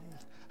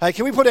Hey,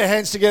 can we put our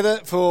hands together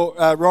for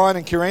Ryan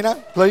and Karina,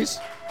 please?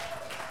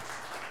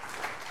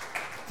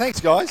 Thanks,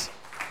 guys.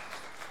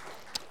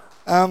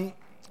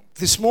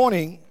 This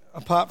morning,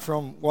 apart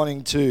from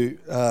wanting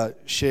to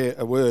share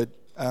a word,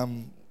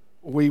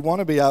 we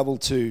want to be able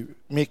to,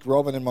 Mick,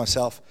 Robin and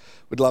myself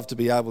would love to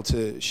be able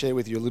to share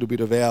with you a little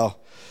bit of our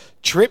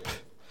trip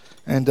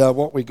and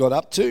what we got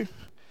up to.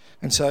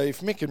 And so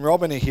if Mick and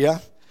Robin are here,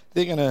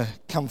 they're going to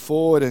come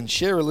forward and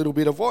share a little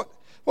bit of what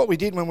we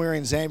did when we were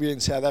in Zambia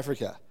and South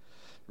Africa,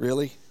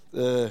 really.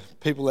 The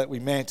people that we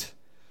met,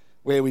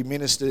 where we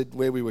ministered,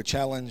 where we were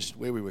challenged,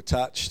 where we were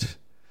touched,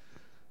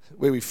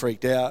 where we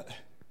freaked out,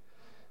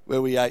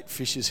 where we ate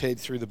fish's head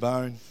through the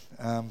bone.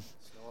 We're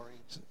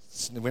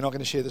not going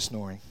to share the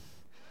snoring.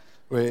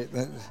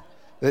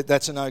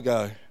 That's a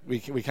no-go. We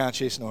can't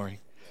share snoring.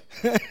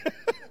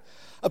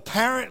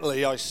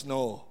 Apparently I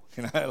snore,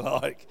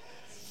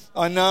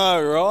 I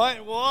know,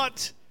 right?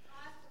 What?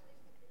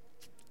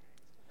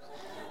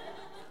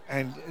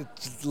 And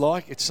it's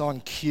like it's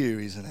on cue,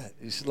 isn't it?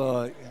 It's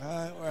like,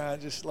 where I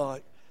just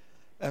like,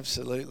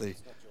 absolutely.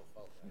 It's not your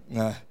fault.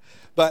 No.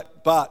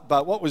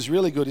 But what was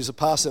really good is a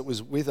pastor that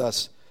was with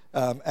us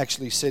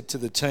actually said to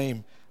the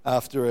team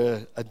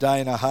after a day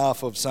and a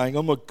half of saying,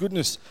 oh my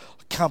goodness,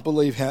 I can't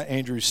believe how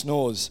Andrew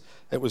snores.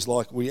 It was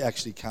like, we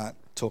actually can't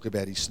talk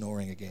about his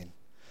snoring again.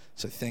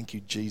 So thank you,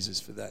 Jesus,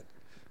 for that.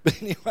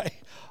 But anyway,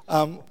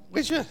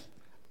 where's your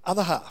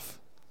other half?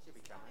 She'll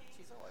be coming.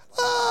 She's always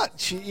last.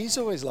 She is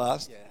always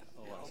last. Yeah.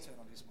 I'll turn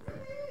on this one.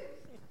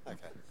 Okay.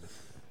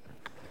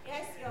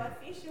 Yes, your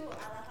official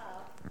other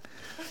half.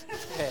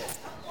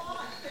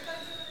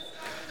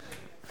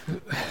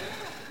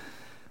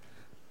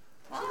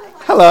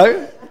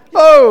 Hello.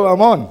 Oh,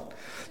 I'm on.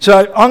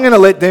 So I'm going to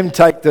let them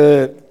take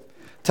the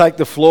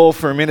floor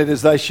for a minute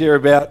as they share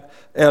about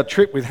our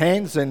trip with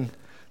Hands, and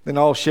then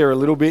I'll share a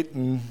little bit,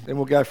 and then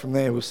we'll go from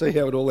there. We'll see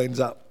how it all ends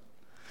up.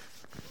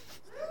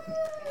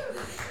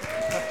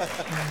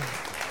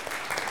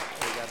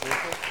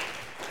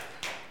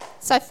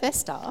 So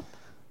first up,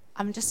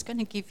 I'm just going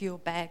to give you a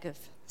bag of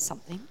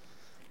something,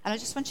 and I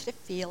just want you to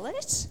feel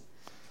it.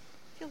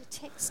 Feel the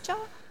texture.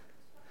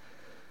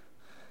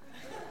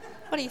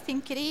 What do you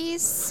think it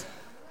is?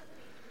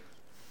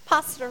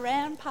 Pass it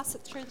around, pass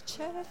it through the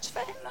church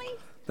family.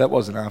 That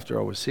wasn't after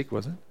I was sick,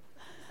 was it?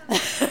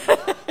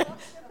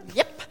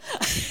 Yep.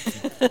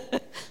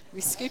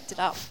 We scooped it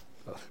up.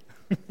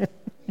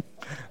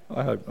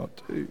 I hope not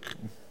too.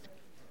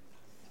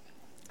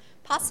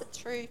 Pass it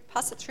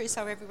through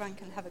so everyone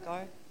can have a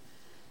go,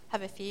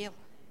 have a feel.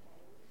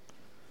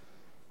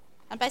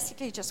 And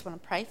basically just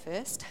want to pray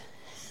first,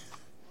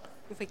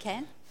 if we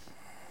can.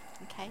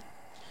 Okay.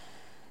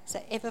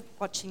 So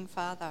ever-watching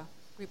Father,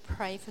 we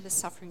pray for the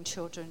suffering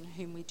children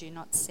whom we do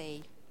not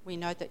see. We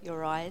know that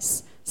your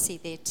eyes see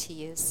their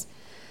tears,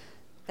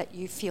 that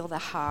you feel the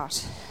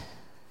heart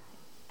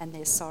and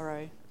their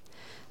sorrow,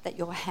 that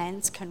your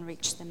hands can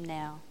reach them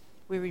now.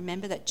 We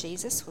remember that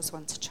Jesus was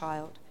once a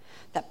child,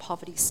 that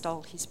poverty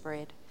stole his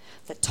bread,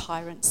 that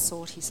tyrants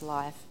sought his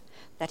life,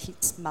 that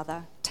his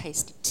mother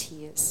tasted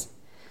tears.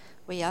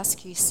 We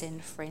ask you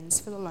send friends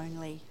for the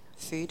lonely,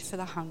 food for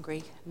the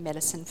hungry,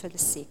 medicine for the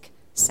sick,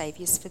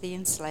 saviours for the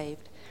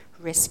enslaved,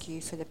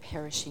 rescue for the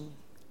perishing.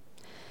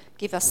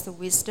 Give us the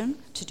wisdom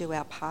to do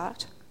our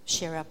part,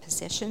 share our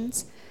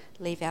possessions,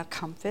 leave our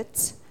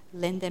comforts,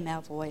 lend them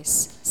our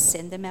voice,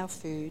 send them our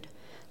food,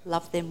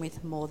 love them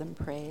with more than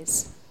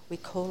prayers. We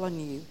call on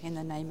you in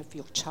the name of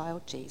your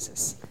child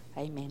Jesus.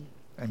 Amen.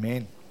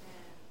 Amen.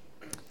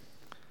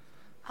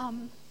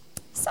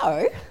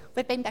 So,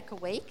 we've been back a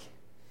week.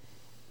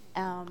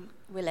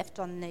 We left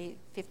on the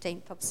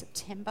 15th of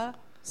September,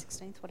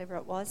 16th, whatever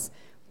it was.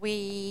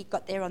 We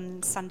got there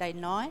on Sunday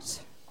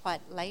night,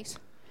 quite late,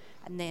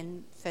 and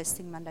then first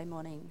thing Monday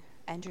morning,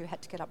 Andrew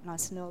had to get up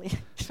nice and early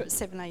for a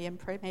 7 a.m.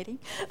 prayer meeting.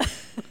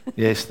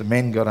 Yes, the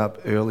men got up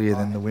earlier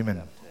than the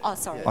women. Oh,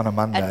 sorry. On a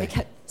Monday.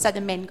 So the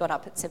men got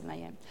up at 7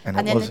 a.m.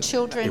 And then the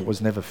children... It was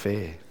never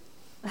fair.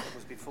 It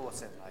was before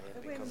 7 a.m.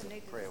 because the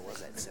prayer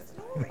was at 7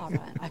 a.m. Oh,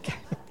 right, okay.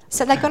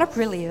 So they got up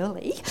really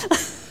early.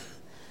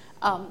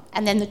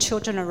 And then the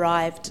children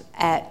arrived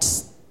at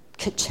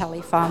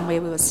Kachelli Farm where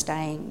we were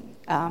staying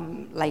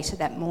later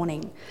that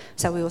morning.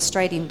 So we were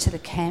straight into the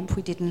camp.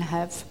 We didn't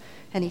have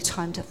any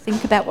time to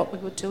think about what we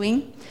were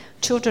doing.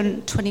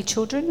 20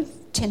 children,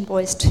 10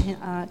 boys,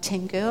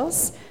 10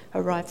 girls,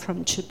 arrived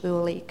from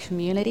Tribulation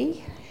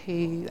community,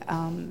 who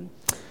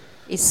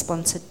is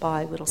sponsored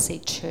by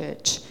Whittlesea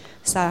Church.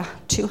 So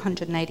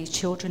 280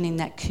 children in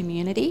that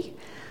community,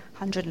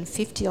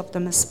 150 of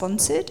them are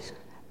sponsored.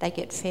 They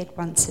get fed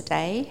once a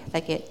day.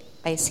 They get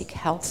basic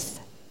health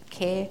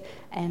care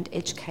and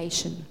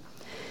education.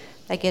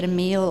 They get a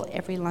meal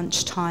every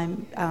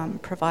lunchtime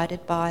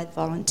provided by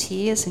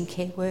volunteers and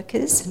care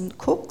workers and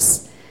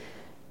cooks.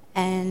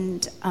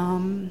 And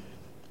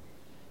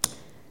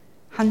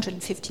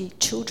 150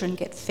 children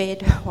get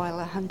fed while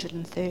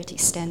 130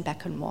 stand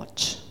back and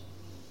watch.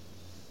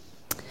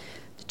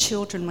 The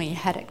children we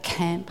had at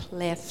camp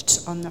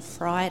left on the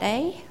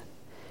Friday.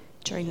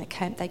 During the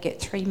camp they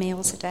get 3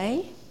 meals a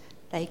day.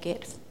 They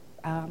get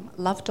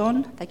loved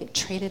on, they get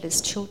treated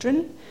as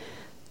children,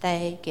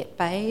 they get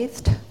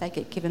bathed, they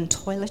get given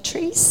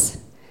toiletries,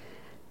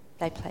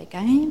 they play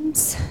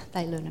games,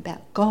 they learn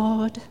about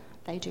God,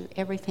 they do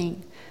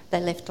everything.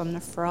 They left on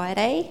the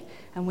Friday,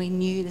 and we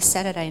knew the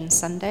Saturday and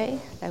Sunday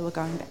they were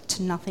going back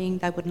to nothing.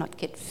 They would not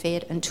get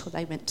fed until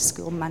they went to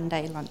school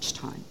Monday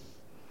lunchtime.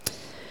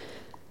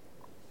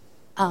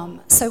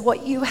 So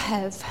what you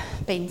have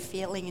been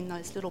feeling in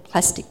those little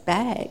plastic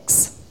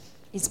bags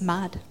is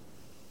mud.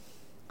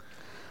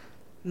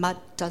 Mud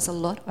does a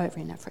lot over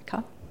in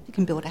Africa. You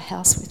can build a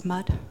house with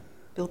mud,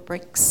 build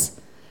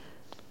bricks.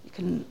 You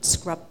can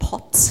scrub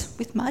pots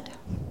with mud.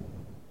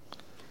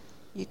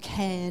 You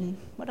can,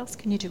 what else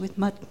can you do with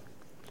mud?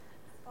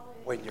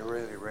 When you're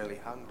really, really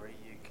hungry,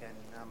 you can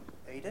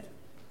eat it.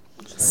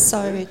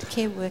 So the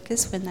care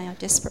workers, when they are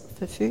desperate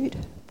for food,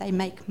 they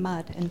make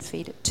mud and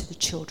feed it to the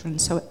children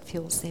so it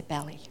fills their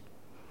belly.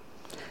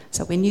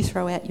 So when you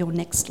throw out your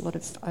next lot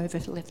of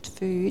overleft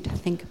food,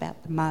 think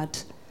about the mud.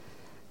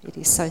 It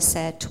is so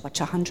sad to watch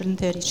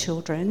 130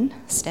 children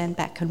stand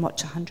back and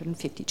watch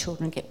 150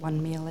 children get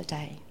one meal a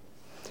day.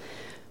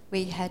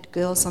 We had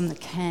girls on the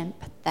camp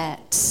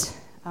that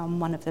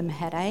one of them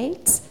had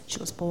AIDS. She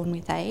was born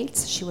with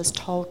AIDS. She was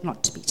told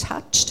not to be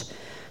touched.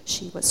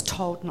 She was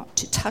told not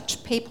to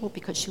touch people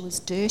because she was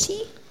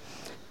dirty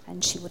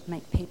and she would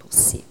make people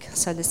sick.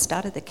 So the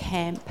start of the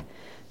camp,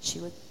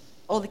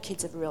 all the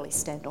kids are really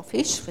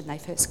standoffish when they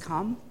first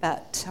come,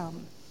 but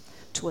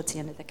towards the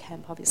end of the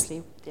camp,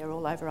 obviously, they're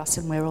all over us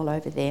and we're all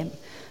over them.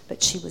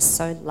 But she was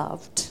so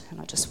loved, and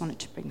I just wanted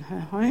to bring her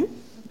home.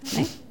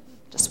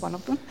 Just one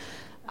of them.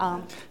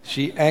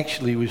 She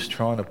actually was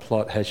trying to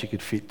plot how she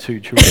could fit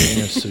 2 children in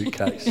a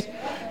suitcase.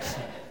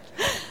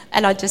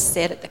 And I just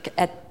said,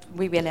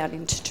 we went out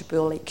into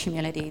Tribulation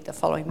community the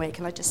following week,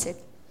 and I just said,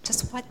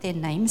 just write their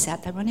names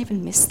out. They won't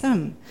even miss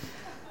them.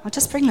 I'll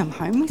just bring them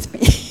home with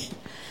me.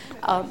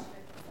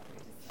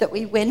 That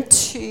we went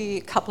to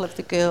a couple of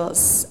the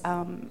girls'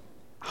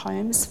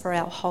 homes for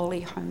our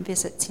holy home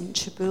visits in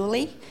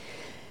Tribulation.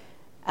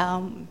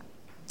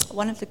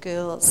 One of the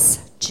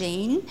girls,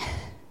 Jean,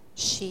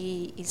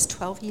 she is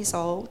 12 years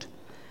old.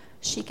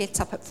 She gets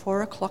up at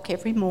 4 o'clock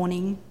every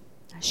morning.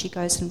 She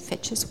goes and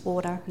fetches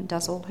water and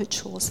does all her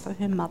chores for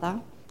her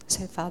mother.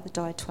 Her father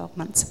died 12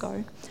 months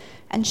ago.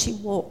 And she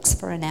walks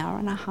for an hour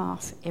and a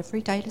half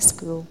every day to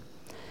school.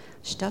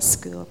 She does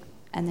school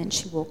and then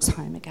she walks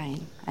home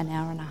again, an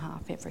hour and a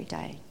half every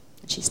day.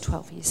 And she's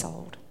 12 years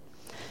old.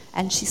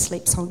 And she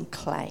sleeps on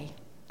clay.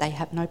 They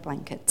have no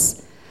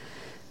blankets.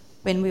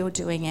 When we were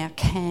doing our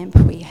camp,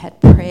 we had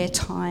prayer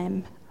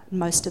time.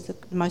 Most of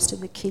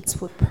the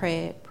kids would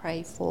pray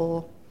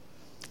for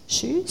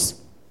shoes.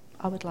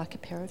 I would like a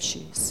pair of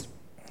shoes.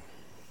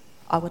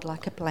 I would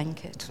like a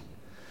blanket.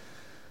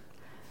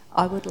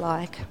 I would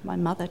like my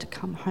mother to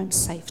come home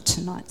safe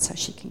tonight so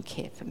she can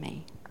care for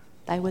me.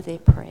 They were their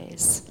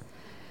prayers.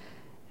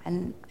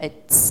 And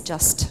it's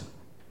just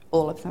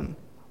all of them.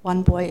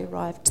 One boy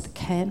arrived to the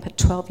camp, a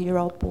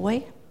 12-year-old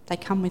boy. They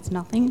come with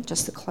nothing,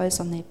 just the clothes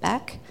on their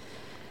back.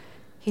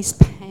 His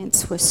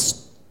pants were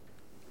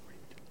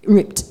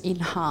ripped in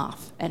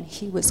half, and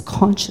he was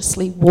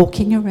consciously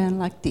walking around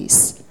like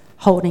this,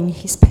 holding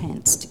his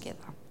pants together.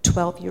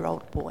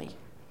 12-year-old boy.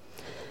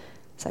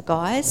 So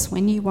guys,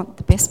 when you want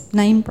the best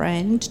name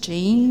brand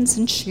jeans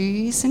and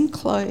shoes and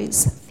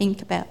clothes,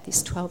 think about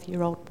this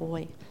 12-year-old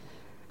boy.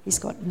 He's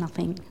got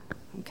nothing,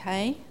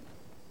 okay?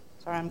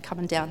 Sorry, I'm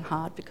coming down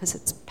hard because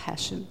it's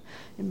passion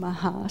in my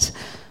heart.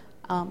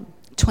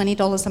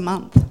 $20 a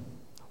month.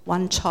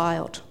 One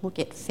child will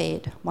get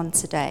fed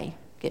once a day,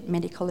 get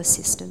medical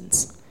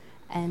assistance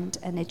and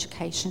an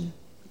education.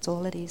 That's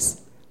all it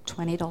is,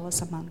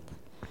 $20 a month.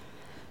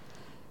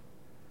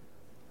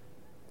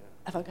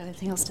 Have I got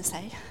anything else to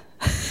say?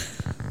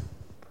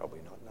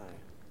 Probably not, no.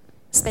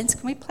 Spence,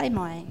 can we play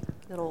my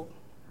little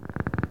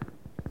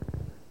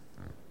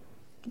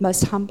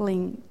most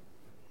humbling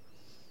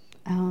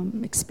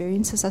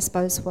experiences, I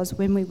suppose, was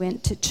when we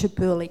went to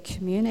Tribulation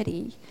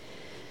community.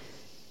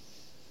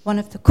 One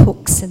of the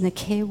cooks and the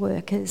care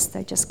workers,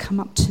 they just come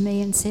up to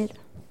me and said,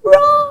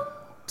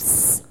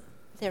 "Robs!"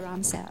 Their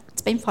arms out.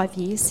 It's been 5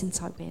 years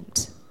since I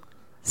went.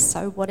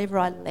 So whatever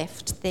I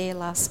left there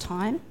last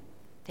time,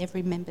 they've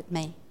remembered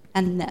me.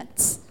 And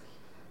that's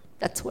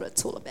what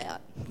it's all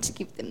about, to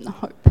give them the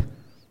hope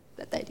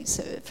that they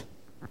deserve.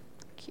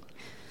 Thank you.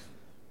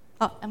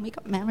 Oh, and we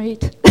got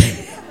married.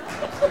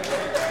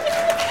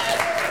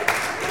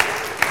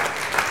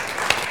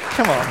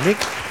 Come on, Nick.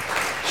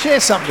 Share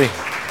something.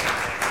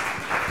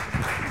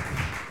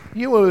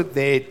 You were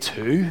there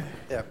too.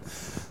 Yeah.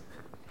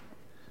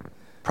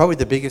 Probably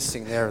the biggest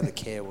thing there are the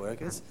care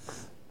workers.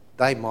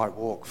 They might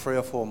walk 3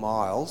 or 4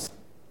 miles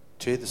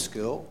to the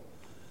school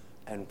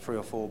and 3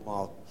 or 4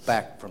 miles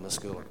back from the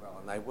school as well.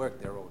 And they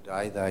work there all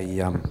day.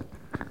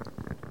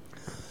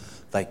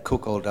 They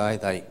cook all day.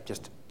 They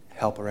just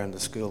help around the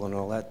school and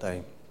all that.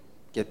 They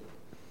get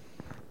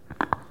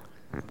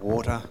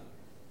water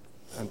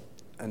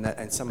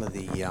and some of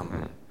the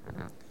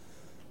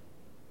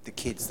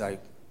kids, they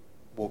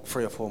walk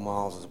 3 or 4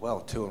 miles as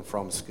well to and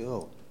from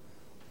school.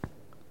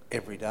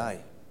 every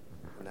day.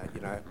 And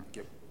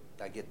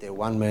they get their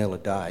one meal a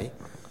day.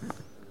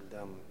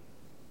 And,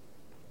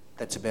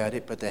 that's about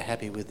it, but they're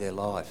happy with their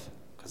life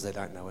because they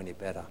don't know any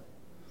better.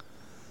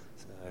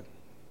 So,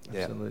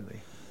 yeah. Absolutely.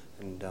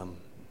 And,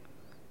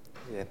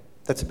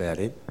 that's about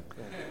it.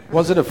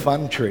 Was it a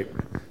fun trip?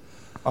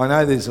 I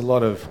know there's a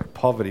lot of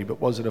poverty, but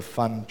was it a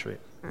fun trip?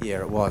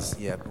 Yeah, it was.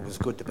 Yeah, it was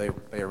good to be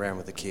around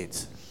with the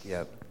kids.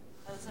 Yeah. It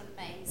was an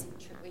amazing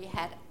trip. We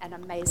had an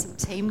amazing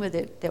team with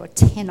it. There were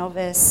 10 of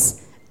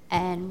us,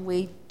 and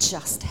we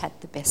just had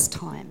the best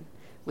time.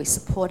 We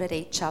supported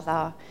each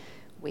other.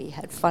 We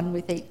had fun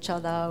with each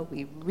other.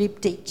 We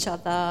ribbed each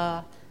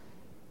other.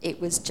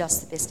 It was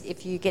just the best.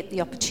 If you get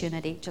the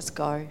opportunity, just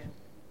go.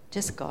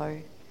 Just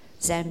go.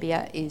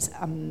 Zambia is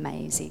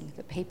amazing.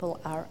 The people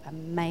are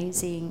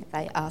amazing.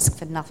 They ask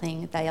for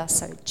nothing. They are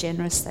so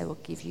generous. They will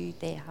give you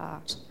their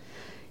heart.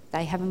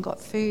 They haven't got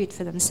food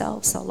for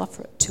themselves, so they'll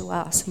offer it to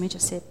us. And we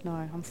just said, no,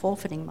 I'm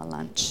forfeiting my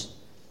lunch.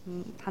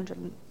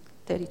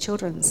 130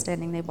 children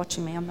standing there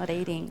watching me. I'm not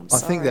eating. I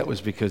think that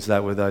was because they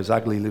were those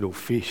ugly little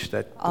fish.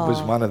 That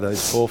was one of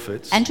those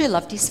forfeits. Andrew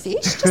loved his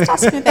fish. Just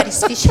ask him about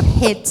his fish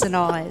heads and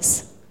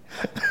eyes.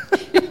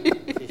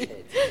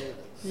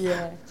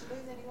 Yeah.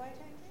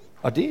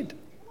 I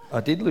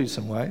did lose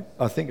some weight.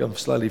 I think I've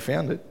slowly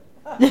found it.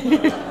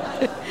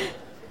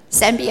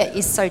 Zambia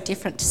is so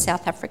different to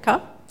South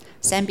Africa.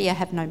 Zambia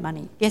have no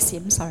money. Yes,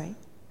 I'm sorry.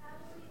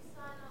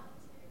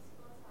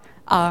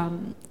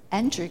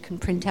 Andrew can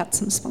print out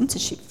some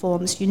sponsorship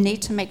forms. You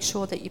need to make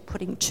sure that you're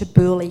putting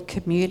Tribulation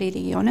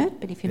community on it,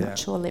 but if you're not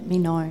sure, let me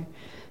know.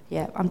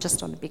 Yeah, I'm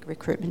just on a big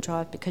recruitment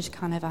drive because you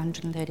can't have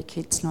 130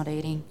 kids not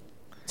eating.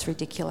 It's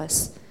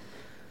ridiculous.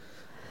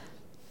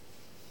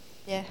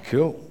 Yeah.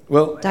 Cool.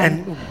 Well,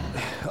 and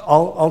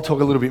I'll talk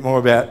a little bit more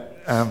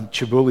about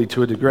Chibuli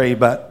to a degree,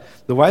 but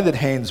the way that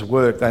hands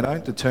work, they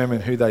don't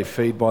determine who they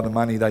feed by the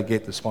money they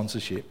get, the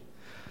sponsorship.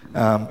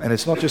 And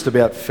it's not just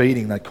about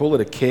feeding. They call it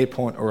a care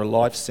point or a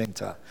life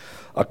centre.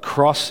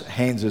 Across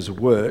Hands'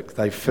 work,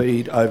 they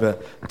feed over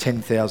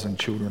 10,000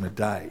 children a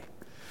day.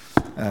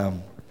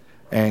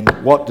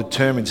 And what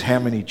determines how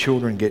many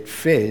children get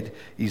fed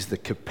is the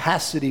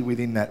capacity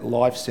within that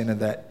life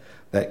centre,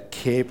 that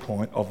care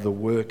point of the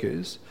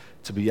workers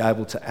to be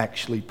able to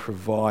actually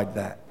provide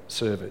that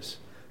service,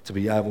 to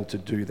be able to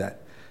do that.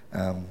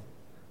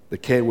 The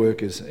care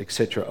workers,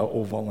 etc., are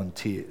all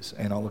volunteers.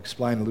 And I'll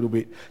explain a little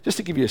bit, just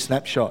to give you a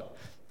snapshot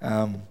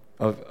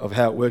of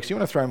how it works. You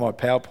want to throw my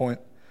PowerPoint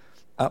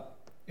up,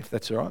 if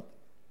that's all right?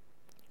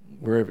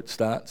 Wherever it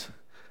starts.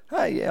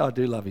 Hey, yeah, I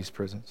do love his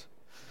presence.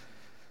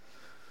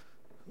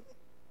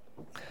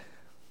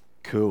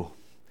 Cool.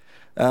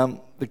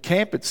 The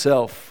camp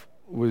itself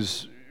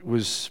was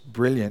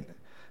brilliant,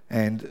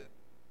 and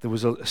there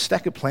was a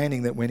stack of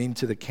planning that went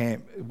into the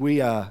camp.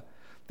 The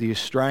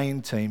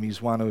Australian team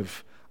is one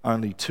of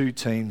only 2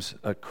 teams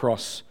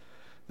across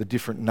the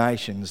different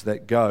nations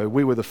that go.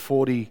 We were the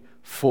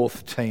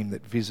 44th team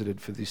that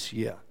visited for this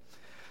year,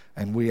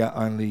 and we are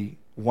only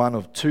one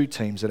of 2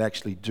 teams that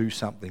actually do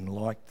something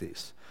like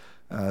this.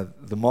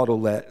 The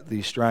model that the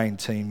Australian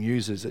team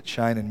uses, that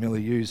Shane and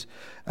Millie use,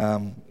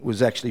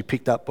 was actually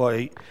picked up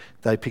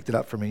they picked it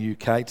up from a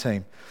UK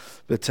team.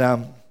 But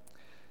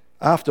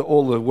after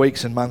all the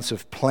weeks and months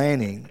of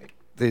planning,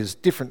 there's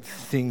different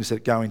things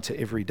that go into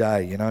every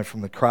day,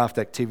 from the craft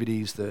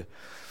activities, the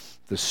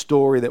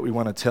story that we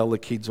want to tell the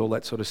kids, all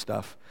that sort of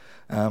stuff.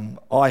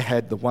 I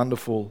had the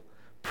wonderful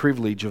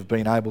privilege of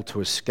being able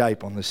to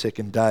escape on the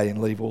second day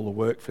and leave all the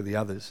work for the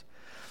others,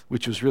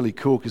 which was really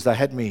cool because they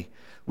had me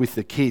with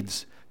the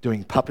kids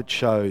doing puppet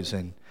shows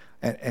and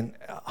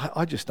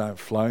I just don't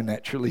flow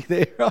naturally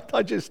there.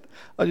 I just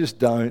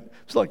don't.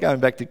 It's like going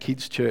back to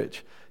kids'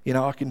 church.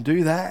 I can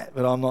do that,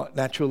 but I'm not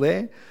natural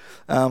there.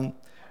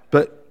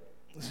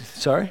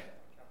 Sorry?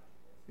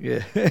 Yeah,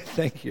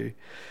 thank you.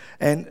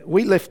 And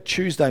we left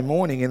Tuesday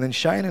morning, and then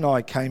Shane and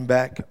I came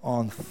back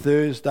on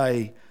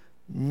Thursday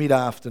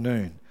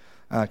mid-afternoon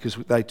because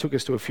they took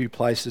us to a few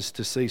places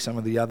to see some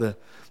of the other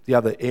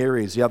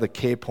areas, the other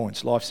care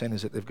points, life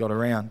centres that they've got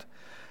around.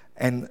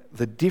 And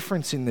the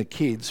difference in the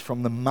kids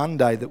from the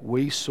Monday that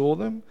we saw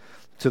them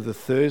to the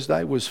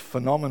Thursday was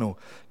phenomenal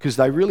because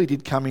they really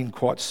did come in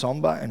quite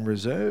sombre and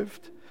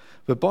reserved.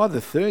 But by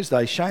the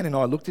Thursday, Shane and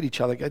I looked at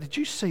each other and go, did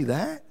you see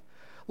that?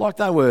 Like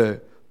they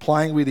were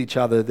playing with each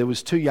other. There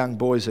was 2 young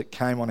boys that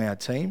came on our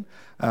team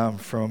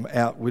from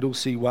out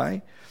Whittlesea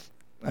way.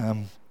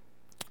 And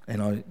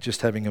I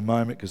just having a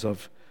moment because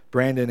of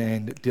Brandon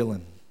and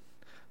Dylan.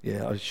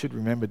 Yeah, I should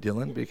remember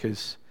Dylan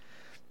because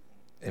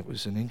it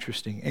was an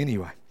interesting...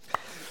 Anyway,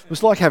 it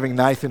was like having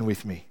Nathan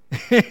with me.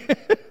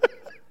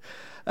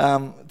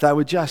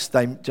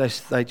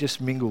 They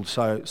just mingled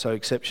so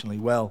exceptionally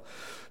well.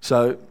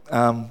 So,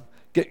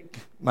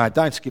 mate,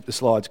 don't skip the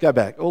slides. Go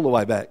back, all the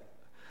way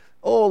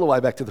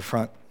back to the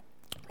front,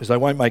 because they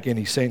won't make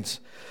any sense.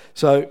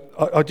 So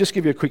I'll just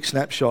give you a quick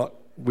snapshot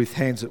with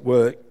Hands at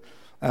Work.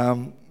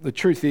 The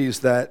truth is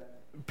that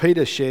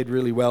Peter shared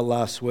really well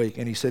last week,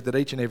 and he said that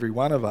each and every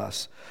one of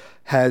us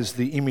has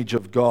the image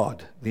of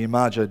God, the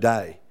Imago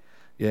Dei,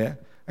 yeah?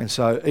 And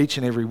so each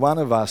and every one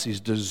of us is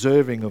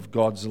deserving of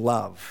God's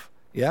love.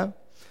 Yeah?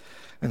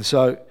 And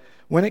so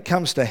when it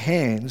comes to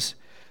hands,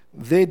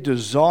 their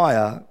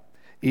desire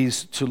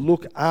is to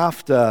look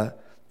after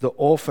the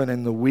orphan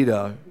and the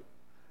widow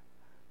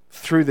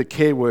through the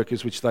care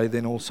workers, which they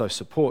then also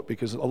support,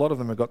 because a lot of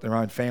them have got their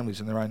own families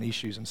and their own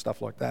issues and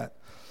stuff like that.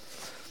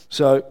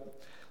 So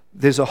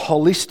there's a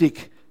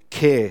holistic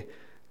care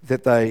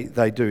that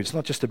they do. It's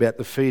not just about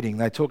the feeding.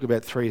 They talk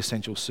about 3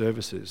 essential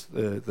services,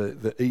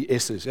 the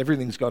ESs.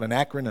 Everything's got an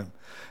acronym.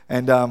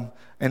 And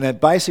then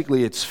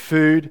basically it's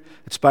food,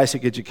 it's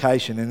basic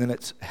education, and then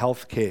it's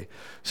health care.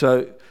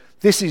 So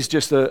this is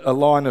just a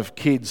line of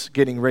kids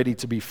getting ready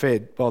to be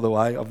fed, by the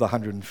way, of the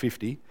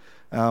 150,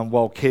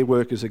 while care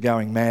workers are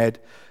going mad.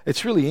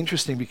 It's really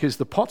interesting because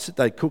the pots that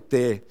they cook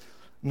there,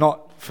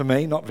 not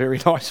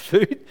very nice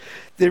food.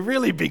 They're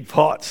really big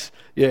pots,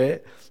 yeah.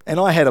 And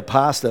I had a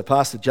pastor,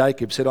 Pastor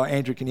Jacob, said, "Oh,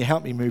 Andrew, can you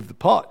help me move the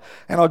pot?"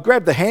 And I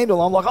grabbed the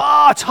handle. I'm like,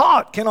 "Oh, it's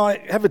hot. Can I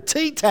have a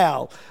tea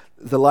towel?"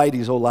 The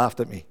ladies all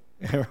laughed at me,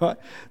 right?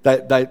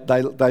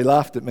 They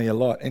laughed at me a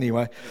lot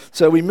anyway.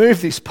 So we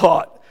moved this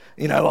pot,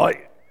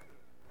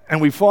 and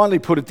we finally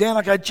put it down.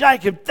 I go,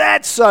 "Jacob,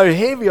 that's so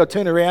heavy." I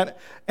turn around,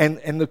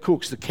 and the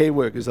cooks, the care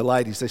workers, the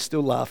ladies, they're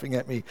still laughing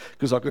at me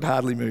because I could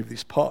hardly move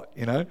this pot,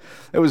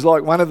 It was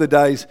like one of the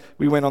days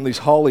we went on this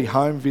holy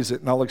home visit,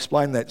 and I'll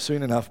explain that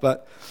soon enough,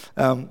 but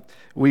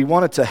we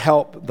wanted to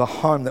help the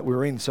home that we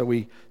were in, so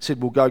we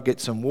said, "We'll go get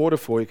some water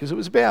for you," because it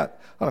was about,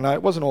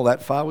 it wasn't all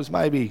that far. It was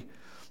maybe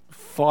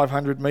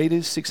 500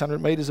 metres,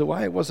 600 metres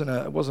away. It wasn't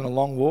a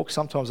long walk.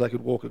 Sometimes they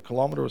could walk a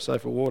kilometre or so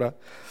for water.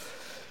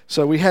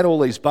 So we had all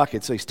these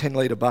buckets, these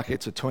 10-litre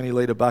buckets, a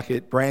 20-litre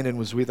bucket. Brandon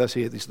was with us.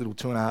 He had this little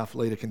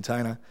 2.5-litre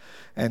container.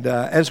 And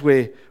as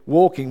we're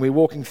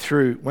walking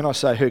through, when I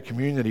say her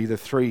community, the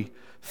 3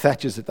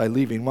 thatches that they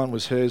live in. One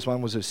was hers,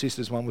 one was her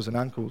sister's, one was an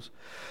uncle's.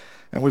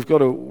 And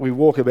we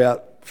walk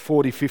about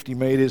 40, 50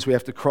 metres. We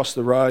have to cross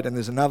the road, and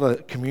there's another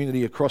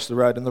community across the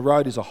road. And the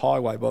road is a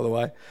highway, by the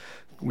way.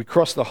 We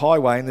cross the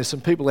highway, and there's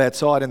some people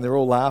outside, and they're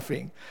all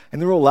laughing.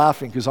 And they're all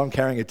laughing because I'm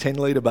carrying a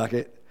 10-litre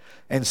bucket.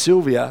 And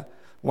Sylvia,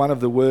 one of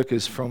the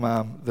workers from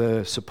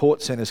the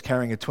support centre, is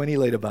carrying a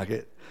 20-litre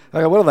bucket. I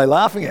go, "What are they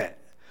laughing at?"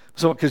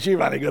 So, "Because you've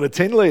only got a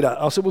 10-litre.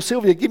 I said, "Well,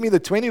 Sylvia, give me the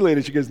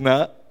 20-litre. She goes,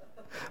 "Nah."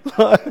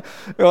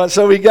 Right,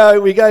 so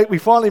we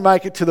finally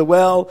make it to the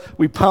well.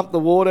 We pump the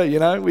water,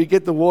 we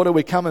get the water,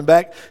 we're coming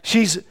back.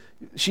 She's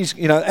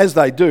as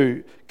they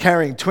do,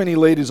 carrying 20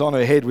 litres on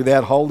her head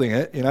without holding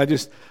it,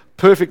 just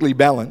perfectly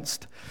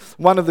balanced.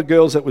 One of the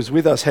girls that was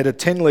with us had a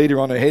 10-litre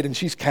on her head, and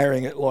she's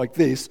carrying it like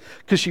this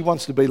because she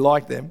wants to be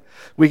like them.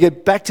 We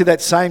get back to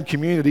that same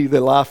community,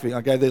 they're laughing.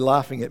 I go, "They're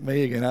laughing at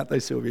me again, aren't they,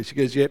 Sylvia?" She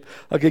goes, "Yep."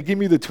 I go, "Give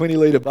me the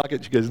 20-litre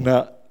bucket." She goes,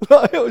 "No."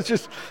 It was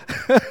just...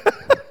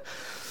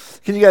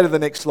 Can you go to the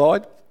next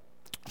slide?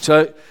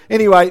 So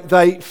anyway,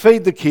 they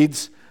feed the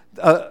kids.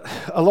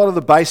 A lot of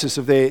the basis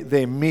of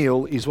their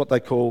meal is what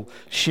they call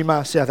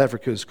shima. South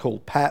Africa is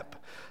called pap.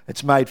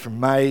 It's made from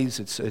maize.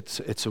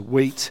 It's a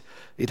wheat.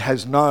 It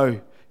has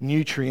no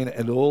nutrient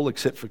at all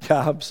except for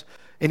carbs.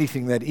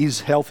 Anything that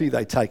is healthy,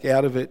 they take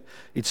out of it.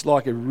 It's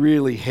like a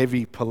really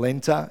heavy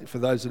polenta. For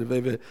those that have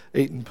ever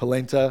eaten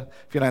polenta,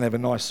 if you don't have a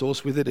nice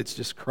sauce with it, it's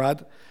just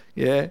crud.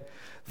 Yeah,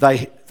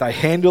 they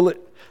handle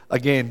it.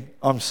 Again,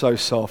 I'm so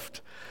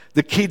soft.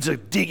 The kids are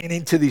digging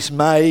into this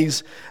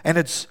maize, and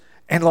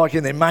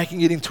they're making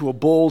it into a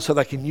ball so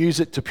they can use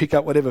it to pick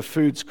up whatever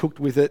food's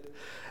cooked with it.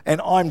 And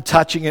I'm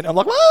touching it. I'm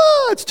like,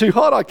 it's too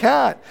hot, I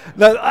can't.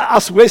 No,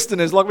 us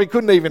Westerners, we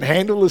couldn't even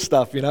handle the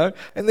stuff,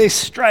 And they're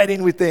straight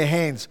in with their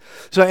hands.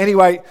 So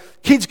anyway,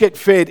 kids get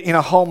fed in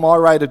a whole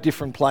myriad of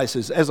different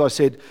places. As I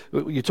said,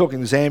 you're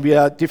talking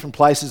Zambia, different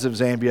places of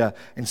Zambia,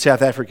 in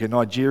South Africa,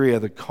 Nigeria,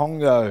 the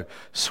Congo,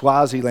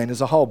 Swaziland.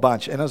 There's a whole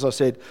bunch. And as I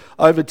said,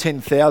 over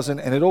 10,000.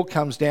 And it all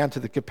comes down to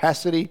the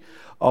capacity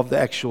of the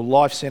actual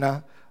life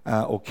centre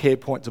or care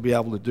point to be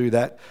able to do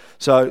that.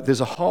 So there's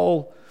a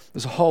whole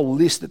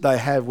list that they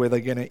have where they're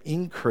going to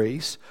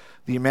increase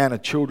the amount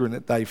of children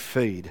that they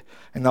feed.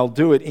 And they'll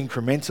do it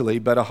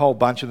incrementally, but a whole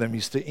bunch of them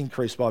is to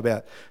increase by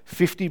about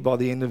 50 by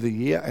the end of the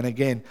year. And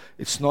again,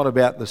 it's not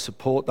about the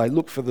support. They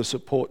look for the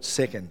support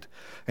second.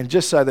 And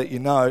just so that you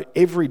know,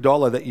 every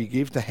dollar that you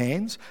give to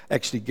hands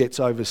actually gets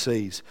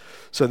overseas.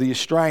 So the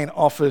Australian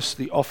office,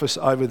 the office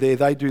over there,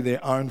 they do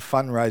their own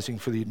fundraising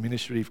for the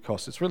administrative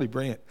costs. It's really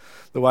brilliant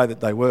the way that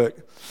they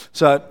work.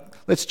 So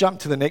let's jump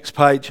to the next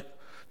page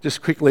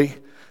just quickly.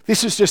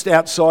 This is just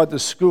outside the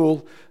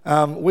school.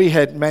 We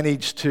had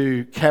managed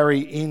to carry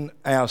in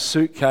our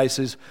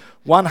suitcases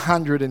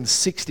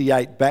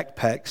 168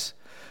 backpacks.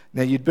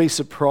 Now, you'd be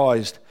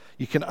surprised.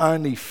 You can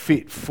only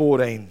fit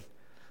 14.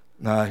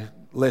 No,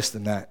 less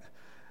than that.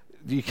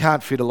 You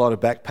can't fit a lot of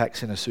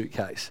backpacks in a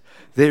suitcase.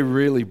 They're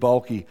really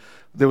bulky.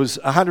 There was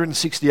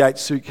 168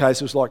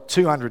 suitcases, like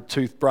 200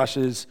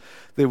 toothbrushes.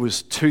 There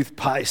was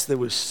toothpaste. There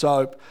was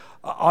soap.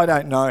 I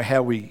don't know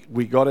how we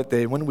got it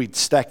there. When we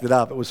stacked it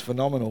up, it was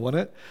phenomenal,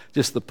 wasn't it?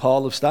 Just the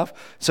pile of stuff.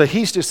 So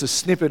here's just a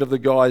snippet of the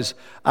guys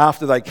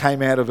after they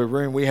came out of a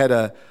room. We had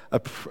a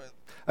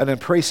an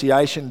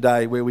appreciation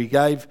day where we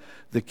gave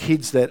the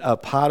kids that are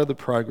part of the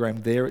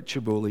program there at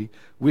Chibuli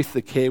with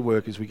the care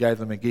workers, we gave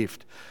them a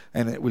gift.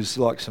 And it was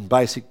like some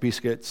basic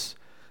biscuits,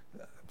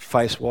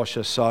 face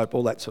washer, soap,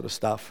 all that sort of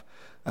stuff,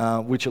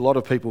 which a lot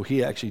of people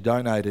here actually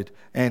donated,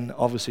 and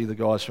obviously the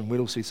guys from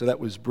Whittlesea, so that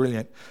was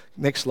brilliant.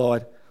 Next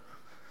slide.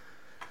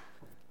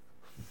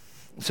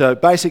 So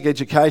basic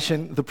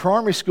education. The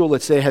primary school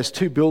that's there has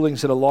 2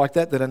 buildings that are like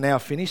that are now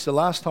finished. The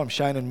last time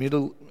Shane and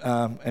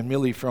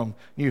Millie from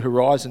New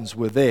Horizons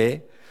were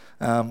there,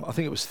 I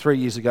think it was 3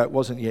 years ago, it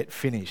wasn't yet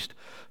finished.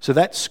 So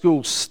that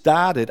school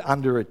started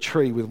under a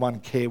tree with 1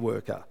 care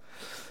worker.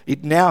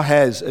 It now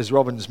has, as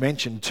Robin's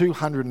mentioned,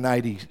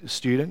 280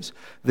 students.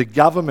 The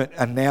government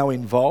are now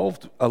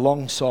involved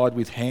alongside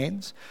with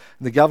Hands.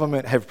 The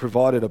government have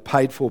provided a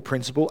paid-for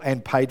principal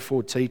and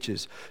paid-for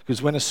teachers.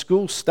 Because when a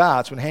school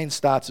starts, when Hands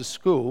starts a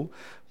school,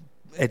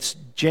 it's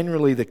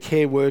generally the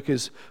care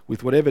workers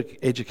with whatever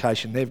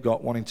education they've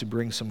got wanting to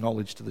bring some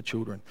knowledge to the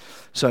children.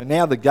 So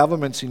now the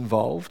government's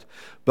involved,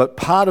 but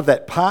part of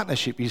that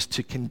partnership is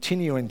to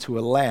continue and to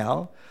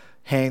allow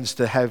Hands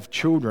to have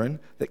children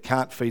that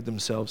can't feed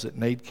themselves, that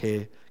need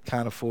care,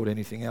 can't afford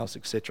anything else,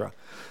 etc.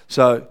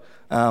 So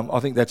I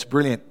think that's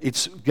brilliant.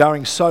 It's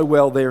going so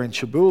well there in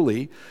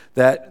Chibuli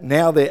that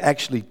now they're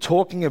actually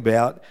talking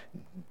about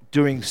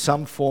doing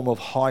some form of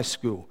high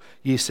school,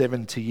 year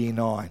 7 to year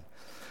 9.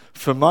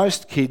 For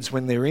most kids,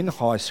 when they're in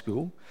high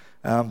school,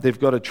 they've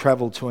got to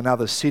travel to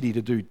another city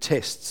to do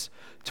tests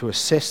to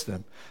assess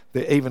them.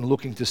 They're even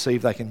looking to see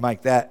if they can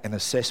make that an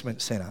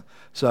assessment centre.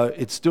 So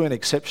it's doing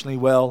exceptionally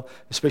well,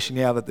 especially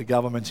now that the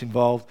government's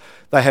involved.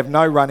 They have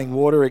no running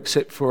water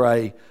except for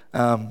a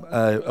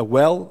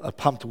well, a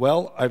pumped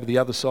well over the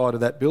other side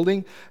of that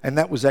building, and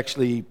that was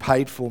actually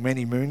paid for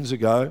many moons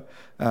ago.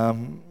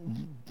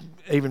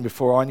 Even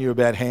before I knew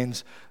about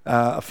Hands,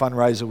 a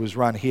fundraiser was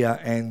run here,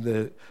 and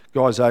the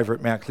guys over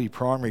at Mount Clear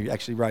Primary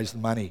actually raised the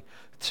money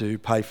to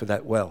pay for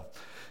that well.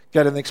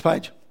 Go to the next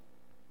page.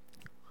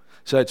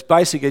 So it's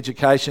basic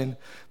education,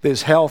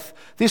 there's health.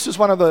 This is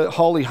one of the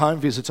holy home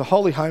visits. A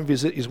holy home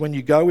visit is when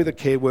you go with a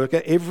care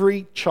worker.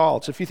 Every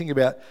child, so if you think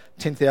about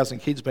 10,000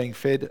 kids being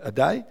fed a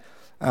day,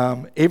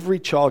 every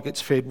child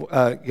gets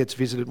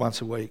visited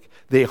once a week.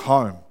 Their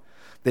home.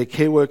 Their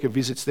care worker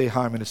visits their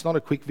home, and it's not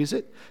a quick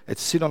visit.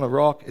 It's sit on a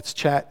rock, it's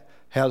chat,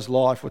 how's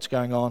life, what's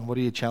going on, what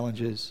are your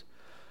challenges,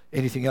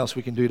 anything else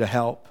we can do to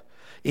help.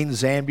 In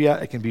Zambia,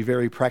 it can be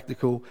very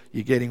practical.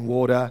 You're getting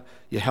water,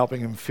 you're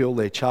helping them fill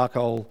their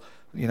charcoal,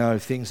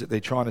 things that they're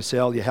trying to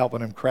sell. You're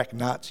helping them crack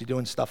nuts. You're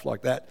doing stuff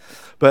like that.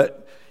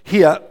 But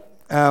here,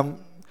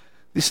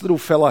 this little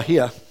fella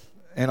here,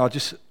 and I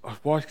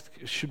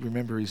should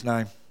remember his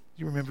name. Do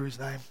you remember his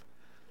name?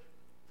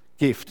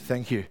 Gift,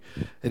 thank you.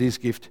 It is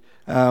Gift.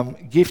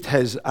 Gift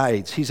has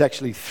AIDS. He's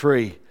actually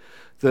 3.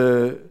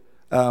 The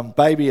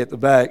baby at the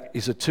back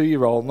is a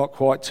 2-year-old, not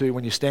quite 2.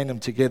 When you stand them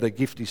together,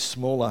 Gift is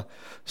smaller.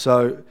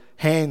 So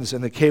Hands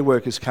and the care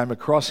workers came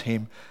across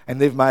him, and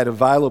they've made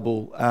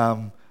available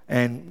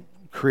and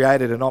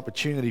created an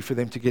opportunity for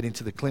them to get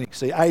into the clinic.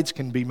 See, AIDS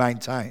can be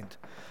maintained.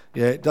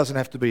 Yeah, it doesn't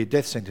have to be a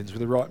death sentence.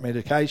 With the right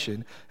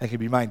medication, it can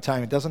be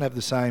maintained. It doesn't have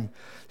the same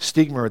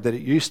stigma that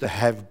it used to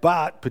have,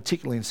 but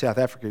particularly in South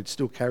Africa, it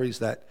still carries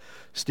that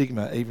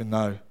stigma, even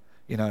though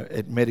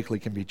it medically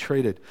can be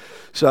treated.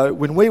 So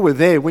when we were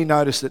there, we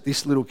noticed that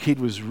this little kid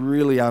was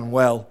really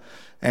unwell,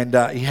 and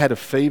he had a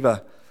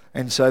fever.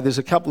 And so there's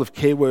a couple of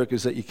care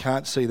workers that you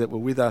can't see that were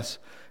with us.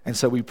 And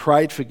so we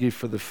prayed for Gift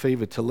for the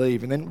fever to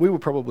leave. And then we were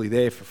probably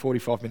there for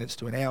 45 minutes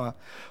to an hour.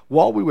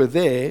 While we were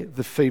there,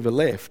 the fever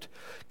left.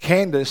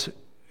 Candace,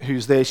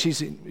 who's there,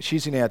 she's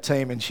in our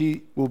team, and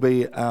she will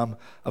be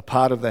a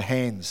part of the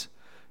Hands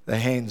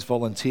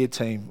volunteer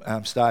team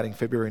starting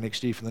February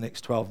next year for the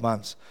next 12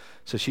 months.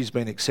 So she's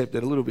been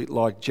accepted, a little bit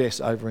like Jess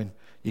over in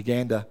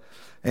Uganda.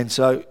 And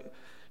so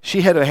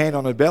she had her hand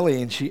on her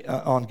belly, and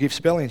on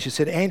Gift's belly, and she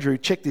said, "Andrew,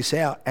 check this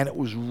out." And it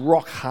was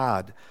rock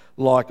hard.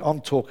 Like,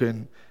 I'm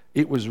talking,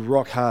 it was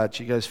rock hard.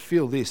 She goes,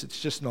 "Feel this, it's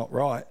just not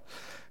right."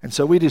 And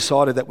so we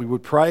decided that we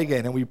would pray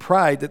again, and we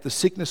prayed that the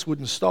sickness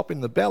wouldn't stop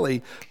in the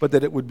belly, but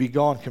that it would be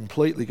gone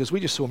completely, because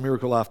we just saw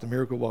miracle after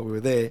miracle while we were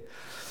there.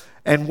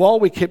 And while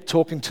we kept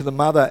talking to the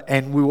mother,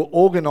 and we were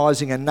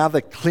organising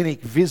another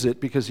clinic visit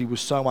because he was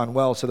so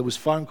unwell, so there was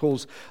phone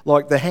calls,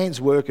 like the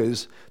Hands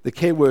workers, the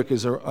care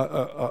workers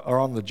are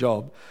on the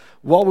job.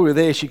 While we were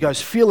there, she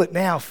goes, "Feel it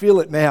now, feel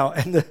it now."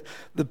 And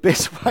the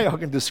best way I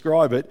can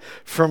describe it,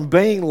 from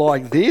being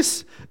like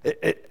this,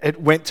 it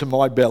went to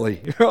my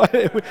belly,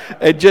 right?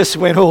 It just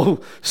went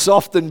all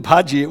soft and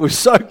pudgy. It was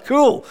so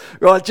cool,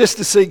 right? Just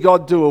to see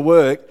God do a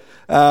work.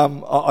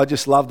 I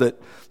just loved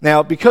it.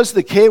 Now, because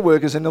the care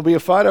workers, and there'll be a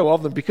photo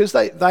of them, because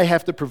they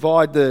have to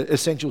provide the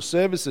essential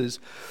services,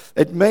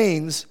 it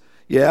means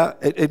Yeah,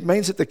 it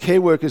means that the care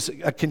workers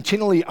are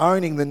continually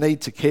owning the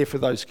need to care for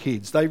those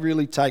kids. They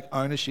really take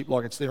ownership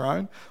like it's their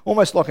own,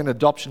 almost like an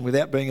adoption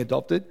without being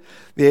adopted.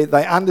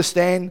 They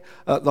understand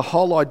the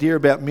whole idea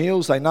about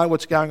meals. They know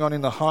what's going on in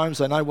the homes.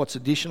 They know what's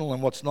additional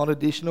and what's not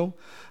additional.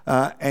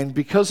 And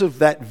because of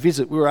that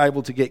visit, we were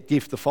able to get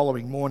Gift the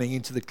following morning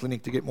into the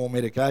clinic to get more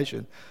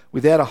medication.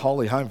 Without a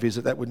holy home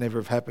visit, that would never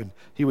have happened.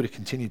 He would have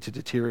continued to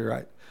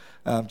deteriorate.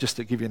 Just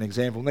to give you an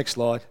example. Next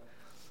slide.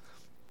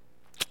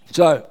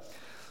 So,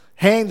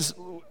 Hands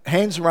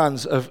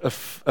runs a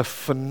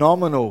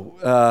phenomenal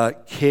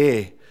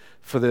care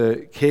for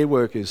the care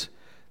workers.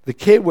 The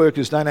care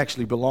workers don't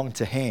actually belong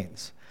to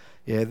Hands.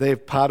 Yeah, they're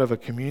part of a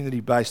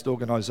community-based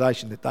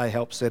organisation that they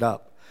help set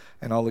up,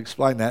 and I'll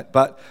explain that.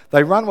 But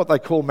they run what they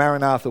call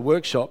Maranatha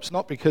workshops,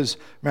 not because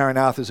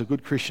Maranatha is a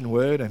good Christian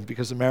word and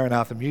because of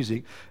Maranatha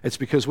music. It's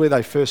because where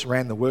they first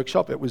ran the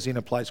workshop, it was in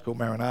a place called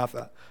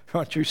Maranatha.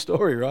 Right, true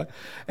story, right?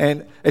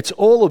 And it's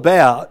all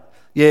about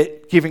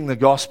giving the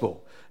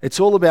gospel. It's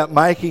all about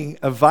making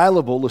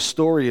available the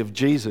story of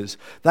Jesus.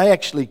 They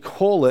actually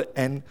call it,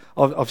 and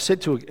I've said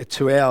to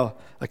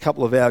a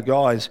couple of our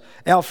guys,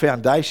 our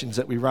foundations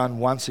that we run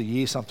once a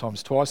year,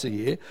 sometimes twice a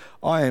year,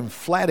 I am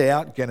flat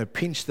out going to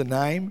pinch the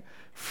name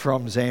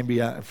from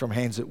Zambia and from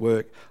Hands at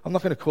Work. I'm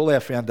not going to call our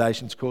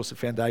foundations course the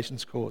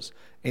foundations course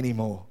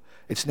anymore.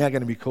 It's now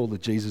going to be called the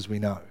Jesus We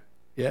Know.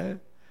 Yeah?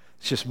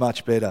 It's just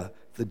much better.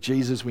 The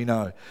Jesus we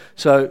know.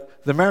 So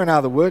the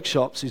Maranatha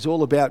workshops is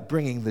all about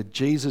bringing the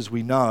Jesus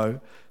we know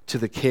to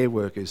the care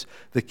workers.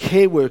 The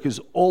care workers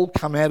all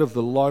come out of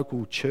the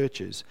local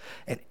churches,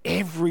 and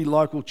every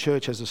local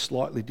church has a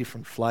slightly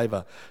different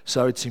flavour.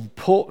 So it's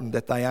important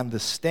that they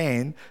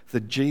understand the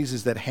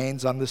Jesus that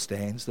Hands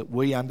understands, that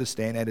we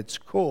understand at its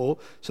core,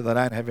 so they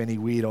don't have any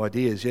weird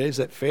ideas. Yeah, is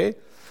that fair?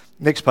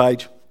 Next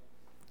page.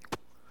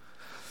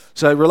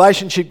 So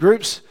relationship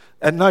groups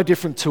are no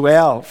different to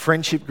our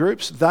friendship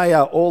groups. They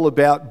are all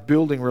about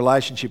building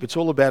relationship. It's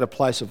all about a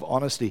place of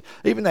honesty.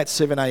 Even that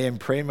 7 a.m.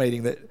 prayer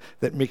meeting that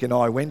Mick and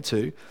I went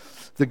to,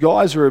 the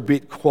guys were a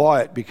bit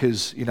quiet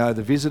because, the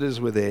visitors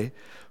were there.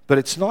 But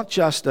it's not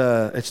just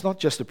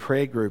a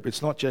prayer group.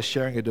 It's not just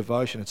sharing a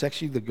devotion. It's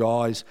actually the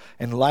guys,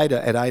 and later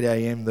at 8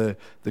 a.m.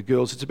 the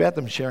girls. It's about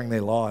them sharing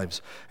their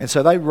lives. And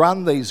so they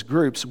run these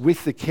groups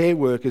with the care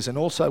workers and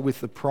also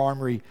with the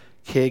primary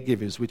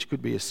caregivers, which could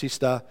be a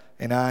sister,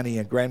 an auntie,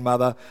 a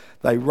grandmother.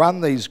 They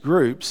run these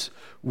groups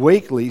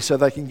weekly so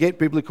they can get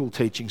biblical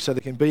teaching, so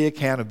there can be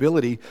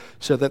accountability,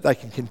 so that they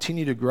can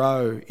continue to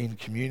grow in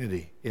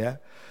community. Yeah.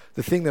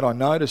 The thing that I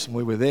noticed when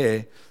we were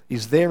there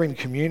is they're in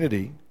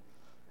community,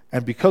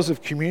 and because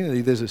of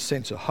community, there's a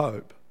sense of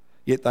hope.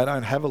 Yet they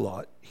don't have a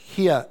lot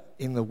here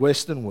in the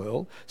Western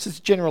world. So it's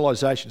a